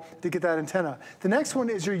incredible to get that antenna. The next one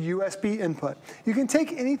is your USB input. You can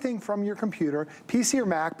take anything from your computer, PC or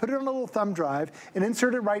Mac, put it on a little thumb drive, and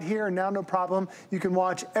insert it right here, and now no problem, you can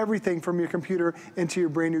watch everything from your computer into your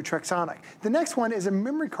brand new Trexonic. The next one is a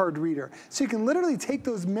memory card reader. So you can literally take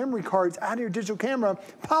those memory cards out of your digital camera,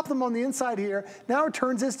 pop them on the inside here. Now it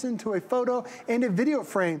turns this into a photo and a video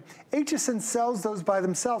frame. HSN sells those by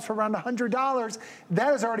themselves for around $100.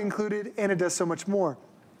 That is already included, and it does so much more.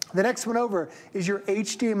 The next one over is your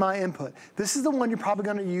HDMI input. This is the one you're probably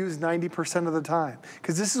going to use 90% of the time,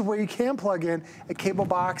 because this is where you can plug in a cable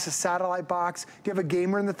box, a satellite box. If you have a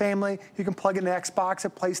gamer in the family, you can plug in an Xbox, a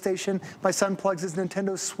PlayStation. My son plugs his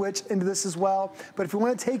Nintendo Switch into this as well. But if you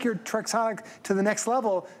want to take your Trexonic to the next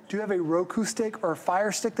level, do you have a Roku stick or a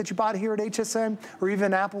Fire Stick that you bought here at HSN, or even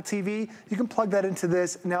an Apple TV? You can plug that into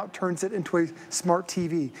this, and now it turns it into a smart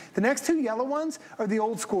TV. The next 2 yellow ones are the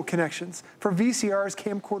old school connections. For VCRs,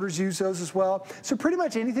 camcorders, use those as well. So pretty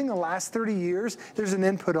much anything in the last 30 years, there's an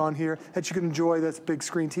input on here that you can enjoy that's big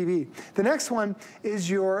screen TV. The next one is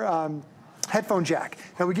your headphone jack.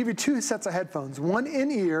 Now we give you 2 sets of headphones, one in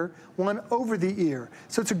ear, one over the ear.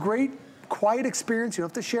 So it's a great quiet experience. You don't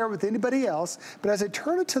have to share it with anybody else. But as I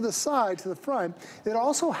turn it to the side, to the front, it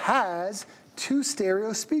also has 2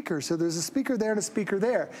 stereo speakers. So there's a speaker there and a speaker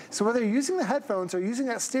there. So whether you're using the headphones or using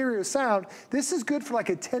that stereo sound, this is good for like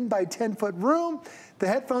a 10 by 10 foot room. The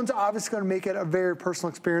headphones are obviously going to make it a very personal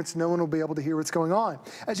experience. No one will be able to hear what's going on.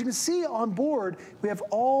 As you can see on board, we have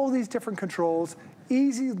all these different controls.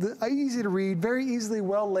 Easy to read, very easily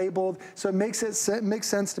well labeled, so it makes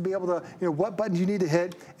sense to be able to, what buttons you need to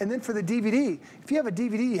hit. And then for the DVD, if you have a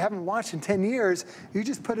DVD you haven't watched in 10 years, you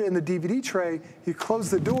just put it in the DVD tray, you close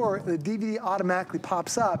the door, and the DVD automatically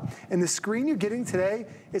pops up. And the screen you're getting today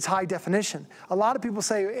is high definition. A lot of people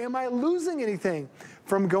say, am I losing anything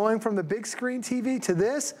from going from the big screen TV to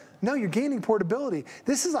this? No, you're gaining portability.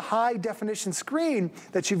 This is a high definition screen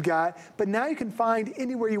that you've got, but now you can find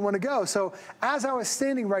anywhere you want to go. So as I was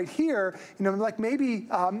standing right here, like maybe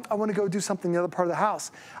I want to go do something in the other part of the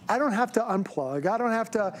house. I don't have to unplug. I don't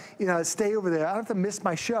have to, stay over there. I don't have to miss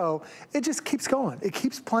my show. It just keeps going. It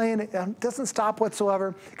keeps playing. It doesn't stop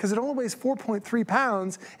whatsoever because it only weighs 4.3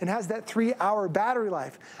 pounds and has that 3-hour battery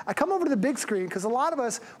life. I come over to the big screen because a lot of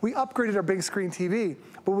us, we upgraded our big screen TV.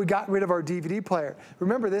 but we got rid of our DVD player.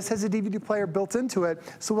 Remember, this has a DVD player built into it,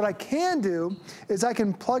 so what I can do is I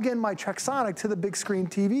can plug in my Trexonic to the big screen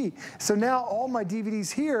TV. So now all my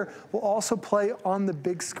DVDs here will also play on the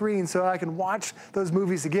big screen so I can watch those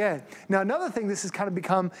movies again. Now, another thing, this has kind of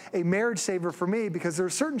become a marriage saver for me because there are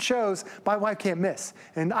certain shows my wife can't miss,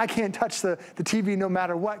 and I can't touch the TV no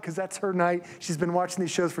matter what because that's her night. She's been watching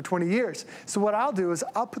these shows for 20 years. So what I'll do is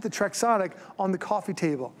I'll put the Trexonic on the coffee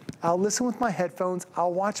table. I'll listen with my headphones.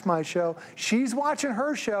 I'll watch my show. She's watching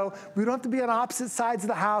her show. We don't have to be on opposite sides of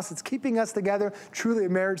the house. It's keeping us together. Truly a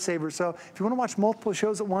marriage saver. So if you want to watch multiple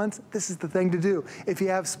shows at once, this is the thing to do. If you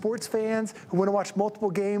have sports fans who want to watch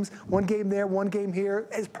multiple games, one game there, one game here,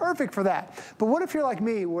 it's perfect for that. But what if you're like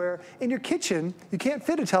me, where in your kitchen, you can't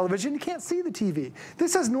fit a television, you can't see the TV.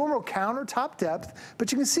 This has normal countertop depth,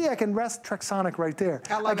 but you can see I can rest Trexonic right there.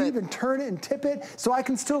 I can even turn it and tip it so I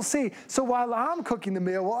can still see. So while I'm cooking the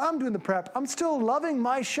meal, while I'm doing the prep, I'm still loving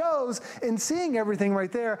my shows and seeing everything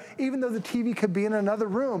right there, even though the TV could be in another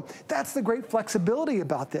room. That's the great flexibility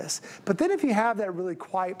about this. But then if you have that really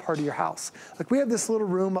quiet part of your house, like we have this little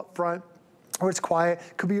room up front where it's quiet,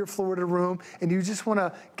 could be your Florida room, and you just want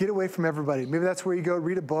to get away from everybody. Maybe that's where you go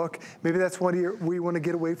read a book. Maybe that's where you want to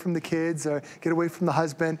get away from the kids or get away from the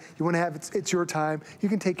husband. You want to have, it's your time. You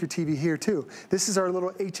can take your TV here too. This is our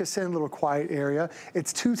little HSN little quiet area.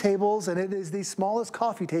 It's 2 tables, and it is the smallest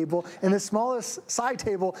coffee table and the smallest side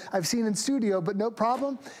table I've seen in studio, but no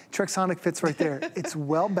problem. Trexonic fits right there. It's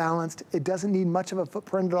well balanced. It doesn't need much of a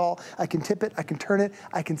footprint at all. I can tip it, I can turn it,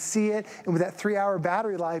 I can see it, and with that 3-hour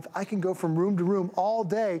battery life, I can go from room to room all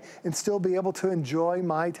day and still be able to enjoy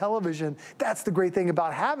my television. That's the great thing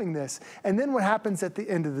about having this. And then what happens at the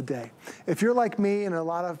end of the day? If you're like me and a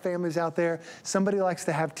lot of families out there, somebody likes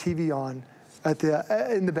to have TV on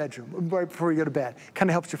in the bedroom right before you go to bed.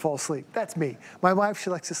 Kind of helps you fall asleep. That's me. My wife,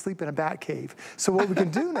 she likes to sleep in a bat cave. So what we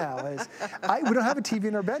can do now is, we don't have a TV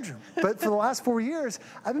in our bedroom, but for the last 4 years,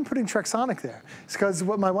 I've been putting Trexonic there. It's because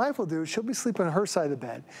what my wife will do is she'll be sleeping on her side of the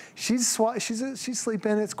bed. She's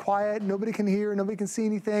sleeping, it's quiet, nobody can hear, nobody can see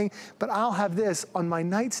anything, but I'll have this on my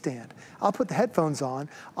nightstand. I'll put the headphones on,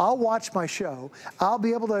 I'll watch my show, I'll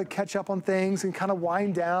be able to catch up on things and kind of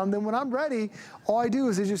wind down. Then when I'm ready, all I do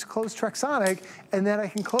is I just close Trexonic, and then I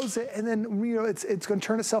can close it, and then it's going to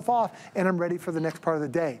turn itself off, and I'm ready for the next part of the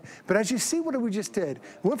day. But as you see what we just did,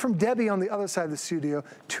 we went from Debbie on the other side of the studio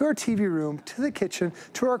to our TV room, to the kitchen,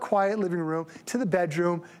 to our quiet living room, to the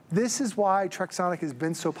bedroom. This is why Trexonic has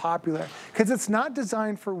been so popular, because it's not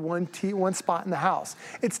designed for one spot in the house.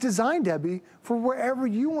 It's designed, Debbie, for wherever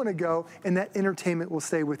you want to go, and that entertainment will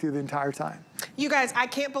stay with you the entire time. You guys, I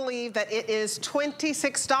can't believe that it is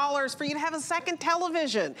 $26 for you to have a second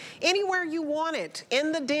television anywhere you want it,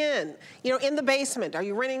 in the den, in the basement. Are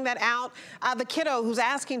you renting that out? The kiddo who's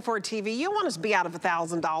asking for a TV, you want us to be out of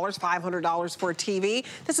 $1,000, $500 for a TV.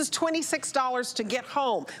 This is $26 to get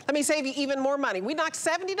home. Let me save you even more money. We knocked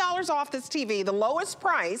 $70 off this TV, the lowest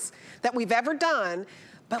price that we've ever done,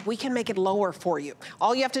 but we can make it lower for you.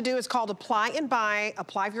 All you have to do is call Apply and Buy,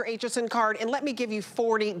 apply for your HSN card, and let me give you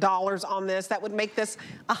 $40 on this. That would make this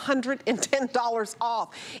 $110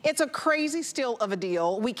 off. It's a crazy steal of a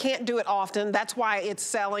deal. We can't do it often. That's why it's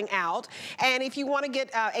selling out. And if you want to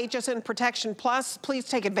get HSN Protection Plus, please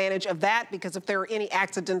take advantage of that, because if there are any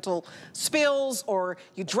accidental spills or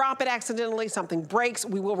you drop it accidentally, something breaks,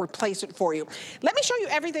 we will replace it for you. Let me show you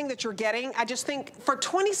everything that you're getting. I just think for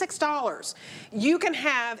 $26, you can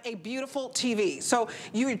have a beautiful TV. So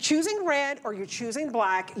you're choosing red or you're choosing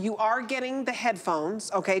black. You are getting the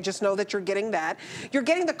headphones, okay? Just know that you're getting that. You're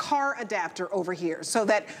getting the car adapter over here, so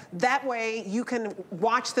that way you can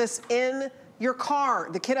watch this in your car,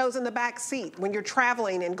 the kiddos in the back seat, when you're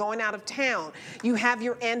traveling and going out of town. You have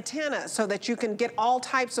your antenna so that you can get all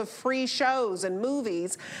types of free shows and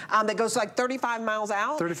movies that goes like 35 miles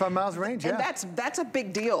out. 35 miles range, yeah. And that's a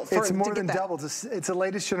big deal. It's more than double. It's the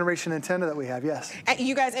latest generation antenna that we have, yes. And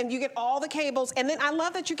you guys, and you get all the cables, and then I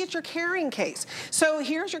love that you get your carrying case. So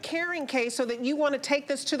here's your carrying case so that you want to take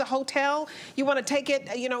this to the hotel. You want to take it,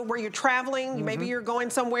 where you're traveling. Maybe you're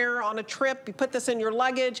going somewhere on a trip. You put this in your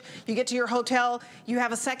luggage. You get to your hotel. You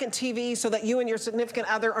have a second TV so that you and your significant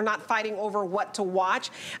other are not fighting over what to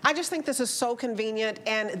watch. I just think this is so convenient,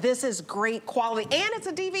 and this is great quality, and it's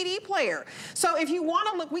a DVD player. So if you want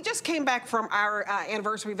to look, we just came back from our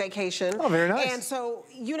anniversary vacation. Oh, very nice. And so,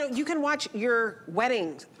 you can watch your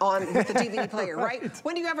wedding with the DVD player, right?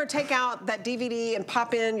 When do you ever take out that DVD and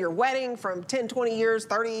pop in your wedding from 10, 20 years,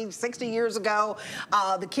 30, 60 years ago?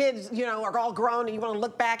 The kids, are all grown, and you want to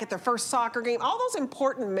look back at their first soccer game, all those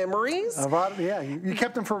important memories. brought, yeah, you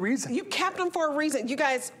kept them for a reason. You kept them for a reason. You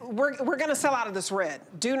guys, we're going to sell out of this red.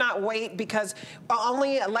 Do not wait, because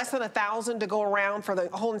only less than 1,000 to go around for the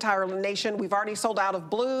whole entire nation. We've already sold out of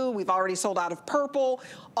blue. We've already sold out of purple.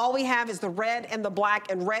 All we have is the red and the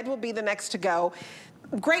black, and red will be the next to go.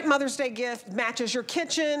 Great Mother's Day gift, matches your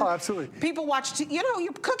kitchen. Oh, absolutely. People watch, you know,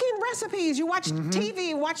 you're cooking recipes. You watch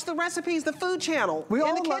TV, watch the recipes, the Food Channel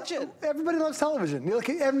in the kitchen. Everybody loves television. You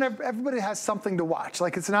know, everybody has something to watch.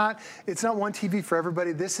 Like, it's not one TV for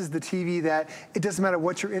everybody. This is the TV that it doesn't matter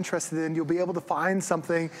what you're interested in. You'll be able to find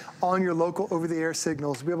something on your local over-the-air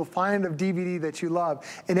signals. You'll be able to find a DVD that you love.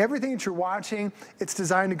 And everything that you're watching, it's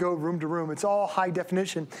designed to go room to room. It's all high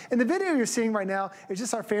definition. And the video you're seeing right now is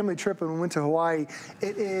just our family trip when we went to Hawaii.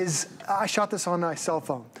 It is, I shot this on my cell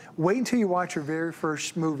phone. Wait until you watch your very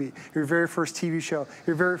first movie, your very first TV show,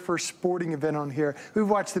 your very first sporting event on here. We've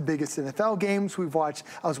watched the biggest NFL games.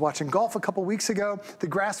 I was watching golf a couple weeks ago. The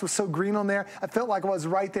grass was so green on there. I felt like I was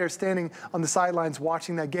right there standing on the sidelines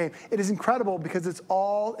watching that game. It is incredible because it's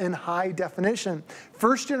all in high definition.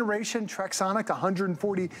 First generation Trexonic,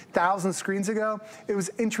 140,000 screens ago, it was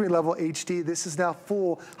entry level HD. This is now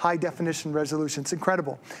full high definition resolution. It's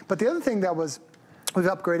incredible. But the other thing that we've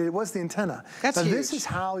upgraded, it was the antenna. That's now, huge. This is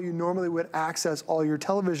how you normally would access all your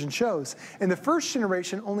television shows. And the first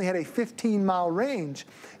generation only had a 15-mile range.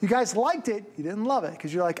 You guys liked it, you didn't love it,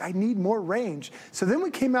 because you're like, I need more range. So then we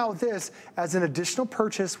came out with this as an additional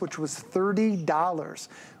purchase, which was $30.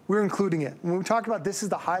 We're including it. When we talk about this is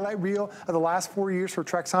the highlight reel of the last 4 years for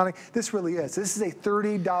Trexonic, this really is. This is a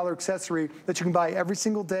 $30 accessory that you can buy every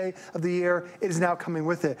single day of the year. It is now coming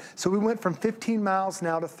with it. So we went from 15 miles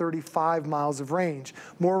now to 35 miles of range.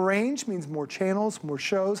 More range means more channels, more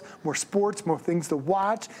shows, more sports, more things to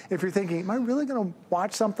watch. If you're thinking, am I really going to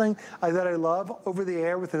watch something that I love over the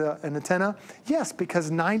air with an antenna? Yes,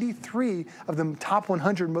 because 93 of the top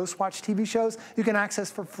 100 most watched TV shows you can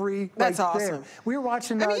access for free. That's right awesome. there. We were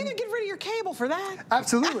watching. I mean, you can get rid of your cable for that.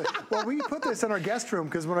 Absolutely. Well, we put this in our guest room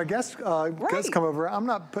because when our guests come over, I'm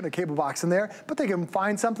not putting a cable box in there, but they can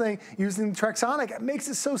find something using Trexonic. It makes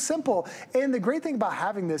it so simple. And the great thing about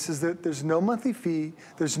having this is that there's no monthly fee.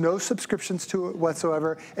 There's no subscriptions to it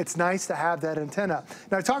whatsoever. It's nice to have that antenna.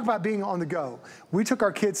 Now, talk about being on the go. We took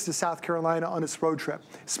our kids to South Carolina on this road trip.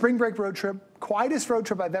 Spring break road trip, quietest road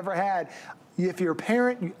trip I've ever had. If you're a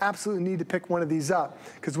parent, you absolutely need to pick one of these up.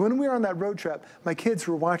 Because when we were on that road trip, my kids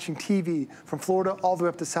were watching TV from Florida all the way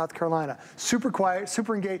up to South Carolina. Super quiet,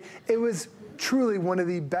 super engaged. It was truly one of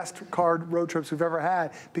the best road trips we've ever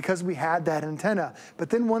had because we had that antenna. But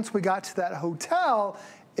then once we got to that hotel,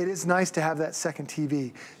 it is nice to have that second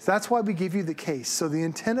TV. So that's why we give you the case. So the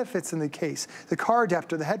antenna fits in the case. The car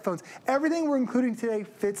adapter, the headphones, everything we're including today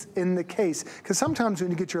fits in the case. Because sometimes when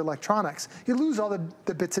you get your electronics, you lose all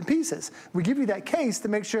the bits and pieces. We give you that case to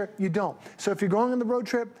make sure you don't. So if you're going on the road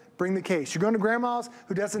trip, bring the case. You're going to grandma's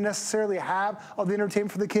who doesn't necessarily have all the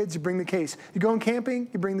entertainment for the kids, you bring the case. You're going camping,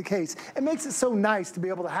 you bring the case. It makes it so nice to be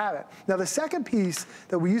able to have it. Now, the second piece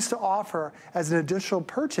that we used to offer as an additional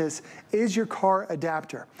purchase is your car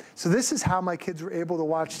adapter. So this is how my kids were able to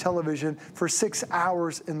watch television for 6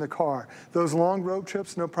 hours in the car. Those long road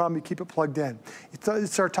trips, no problem, you keep it plugged in. You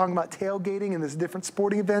start talking about tailgating and there's different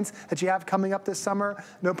sporting events that you have coming up this summer,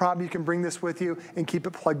 no problem, you can bring this with you and keep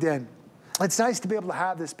it plugged in. It's nice to be able to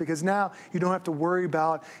have this because now you don't have to worry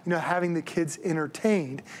about, having the kids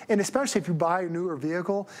entertained. And especially if you buy a newer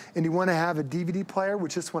vehicle and you want to have a DVD player,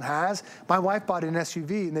 which this one has. My wife bought an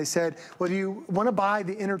SUV and they said, well, do you want to buy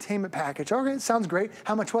the entertainment package? Okay, it sounds great.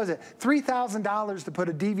 How much was it? $3,000 to put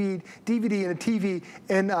a DVD and a TV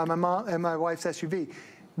in my mom and my wife's SUV.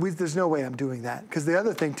 There's no way I'm doing that because the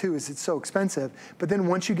other thing too is it's so expensive. But then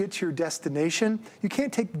once you get to your destination, you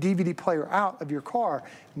can't take the DVD player out of your car.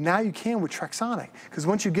 Now you can with Trexonic because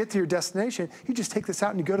once you get to your destination, you just take this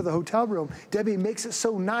out and you go to the hotel room. Debbie, makes it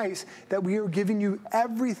so nice that we are giving you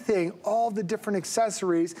everything, all the different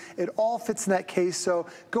accessories. It all fits in that case. So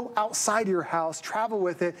go outside of your house, travel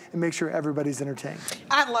with it, and make sure everybody's entertained.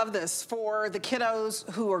 I love this for the kiddos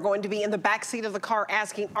who are going to be in the back seat of the car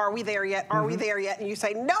asking, are we there yet? Are we there yet? And you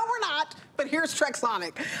say, no, we're not, but here's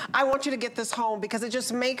Trexonic. I want you to get this home because it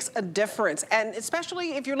just makes a difference. And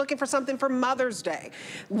especially if you're looking for something for Mother's Day.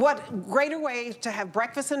 What greater way to have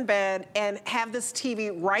breakfast in bed and have this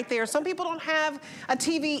TV right there. Some people don't have a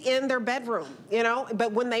TV in their bedroom,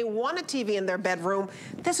 but when they want a TV in their bedroom,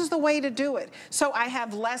 this is the way to do it. So I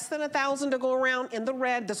have less than 1,000 to go around in the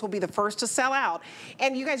red. This will be the first to sell out.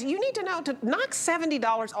 And you guys, you need to know to knock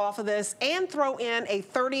 $70 off of this and throw in a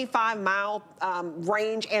 35-mile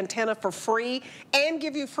range antenna for free and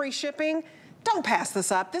give you free shipping. Don't pass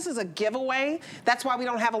this up. This is a giveaway. That's why we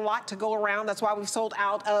don't have a lot to go around. That's why we've sold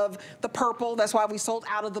out of the purple. That's why we sold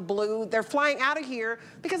out of the blue. They're flying out of here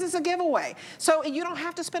because it's a giveaway. So you don't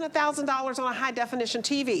have to spend $1,000 on a high definition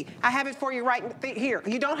TV. I have it for you right here.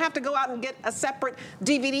 You don't have to go out and get a separate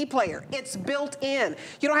DVD player. It's built in.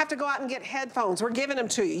 You don't have to go out and get headphones. We're giving them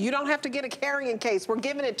to you. You don't have to get a carrying case. We're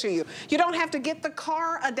giving it to you. You don't have to get the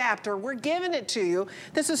car adapter. We're giving it to you.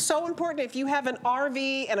 This is so important if you have an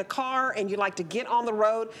RV and a car and you like to get on the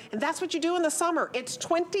road, and that's what you do in the summer. It's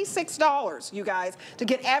 $26, you guys, to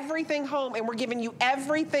get everything home, and we're giving you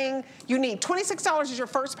everything you need. $26 is your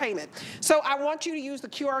first payment. So I want you to use the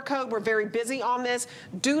QR code. We're very busy on this.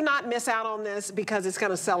 Do not miss out on this because it's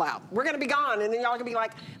going to sell out. We're going to be gone, and then y'all are going to be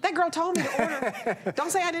like, that girl told me to order.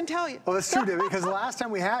 Don't say I didn't tell you. Well, it's true, Debbie, because the last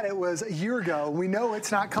time we had it was a year ago. We know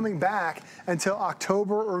it's not coming back until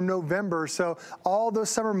October or November, so all those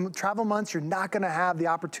summer travel months, you're not going to have the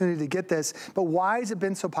opportunity to get this. But why has it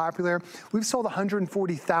been so popular? We've sold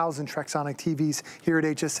 140,000 Trexonic TVs here at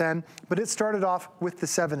HSN, but it started off with the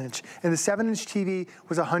 7-inch. And the 7-inch TV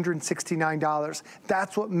was $169.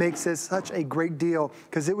 That's what makes this such a great deal,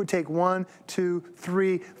 because it would take 1, 2,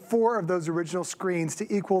 3, 4 of those original screens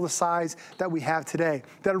to equal the size that we have today.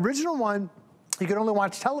 That original one, you can only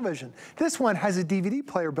watch television. This one has a DVD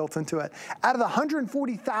player built into it. Out of the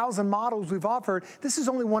 140,000 models we've offered, this is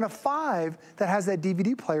only one of 5 that has that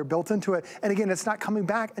DVD player built into it. And again, it's not coming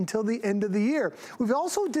back until the end of the year. We've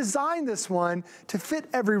also designed this one to fit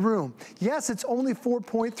every room. Yes, it's only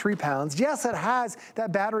 4.3 pounds. Yes, it has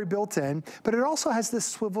that battery built in, but it also has this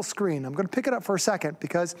swivel screen. I'm gonna pick it up for a second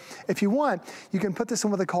because if you want, you can put this in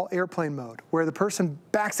what they call airplane mode, where the person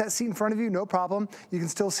backs that seat in front of you, no problem. You can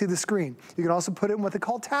still see the screen. You can also put it in what they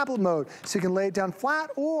call tablet mode, so you can lay it down flat,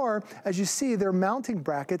 or as you see, there are mounting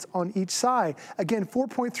brackets on each side. Again,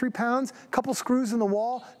 4.3 pounds, couple screws in the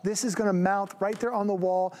wall. This is gonna mount right there on the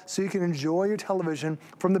wall so you can enjoy your television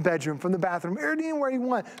from the bedroom, from the bathroom, anywhere you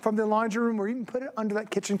want, from the laundry room, or even put it under that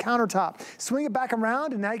kitchen countertop. Swing it back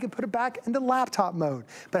around, and now you can put it back into laptop mode.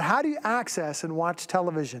 But how do you access and watch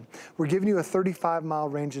television? We're giving you a 35-mile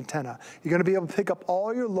range antenna. You're gonna be able to pick up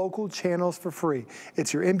all your local channels for free.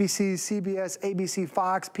 It's your NBC, CBS, ABC,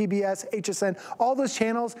 Fox, PBS, HSN, all those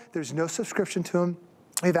channels. There's no subscription to them.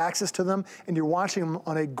 You have access to them, and you're watching them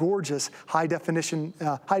on a gorgeous high definition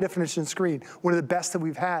screen, one of the best that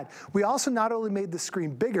we've had. We also not only made the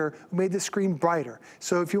screen bigger, we made the screen brighter.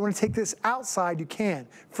 So if you want to take this outside, you can.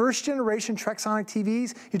 First generation Trexonic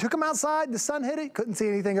TVs, you took them outside, the sun hit it, couldn't see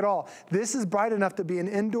anything at all. This is bright enough to be an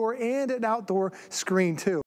indoor and an outdoor screen too.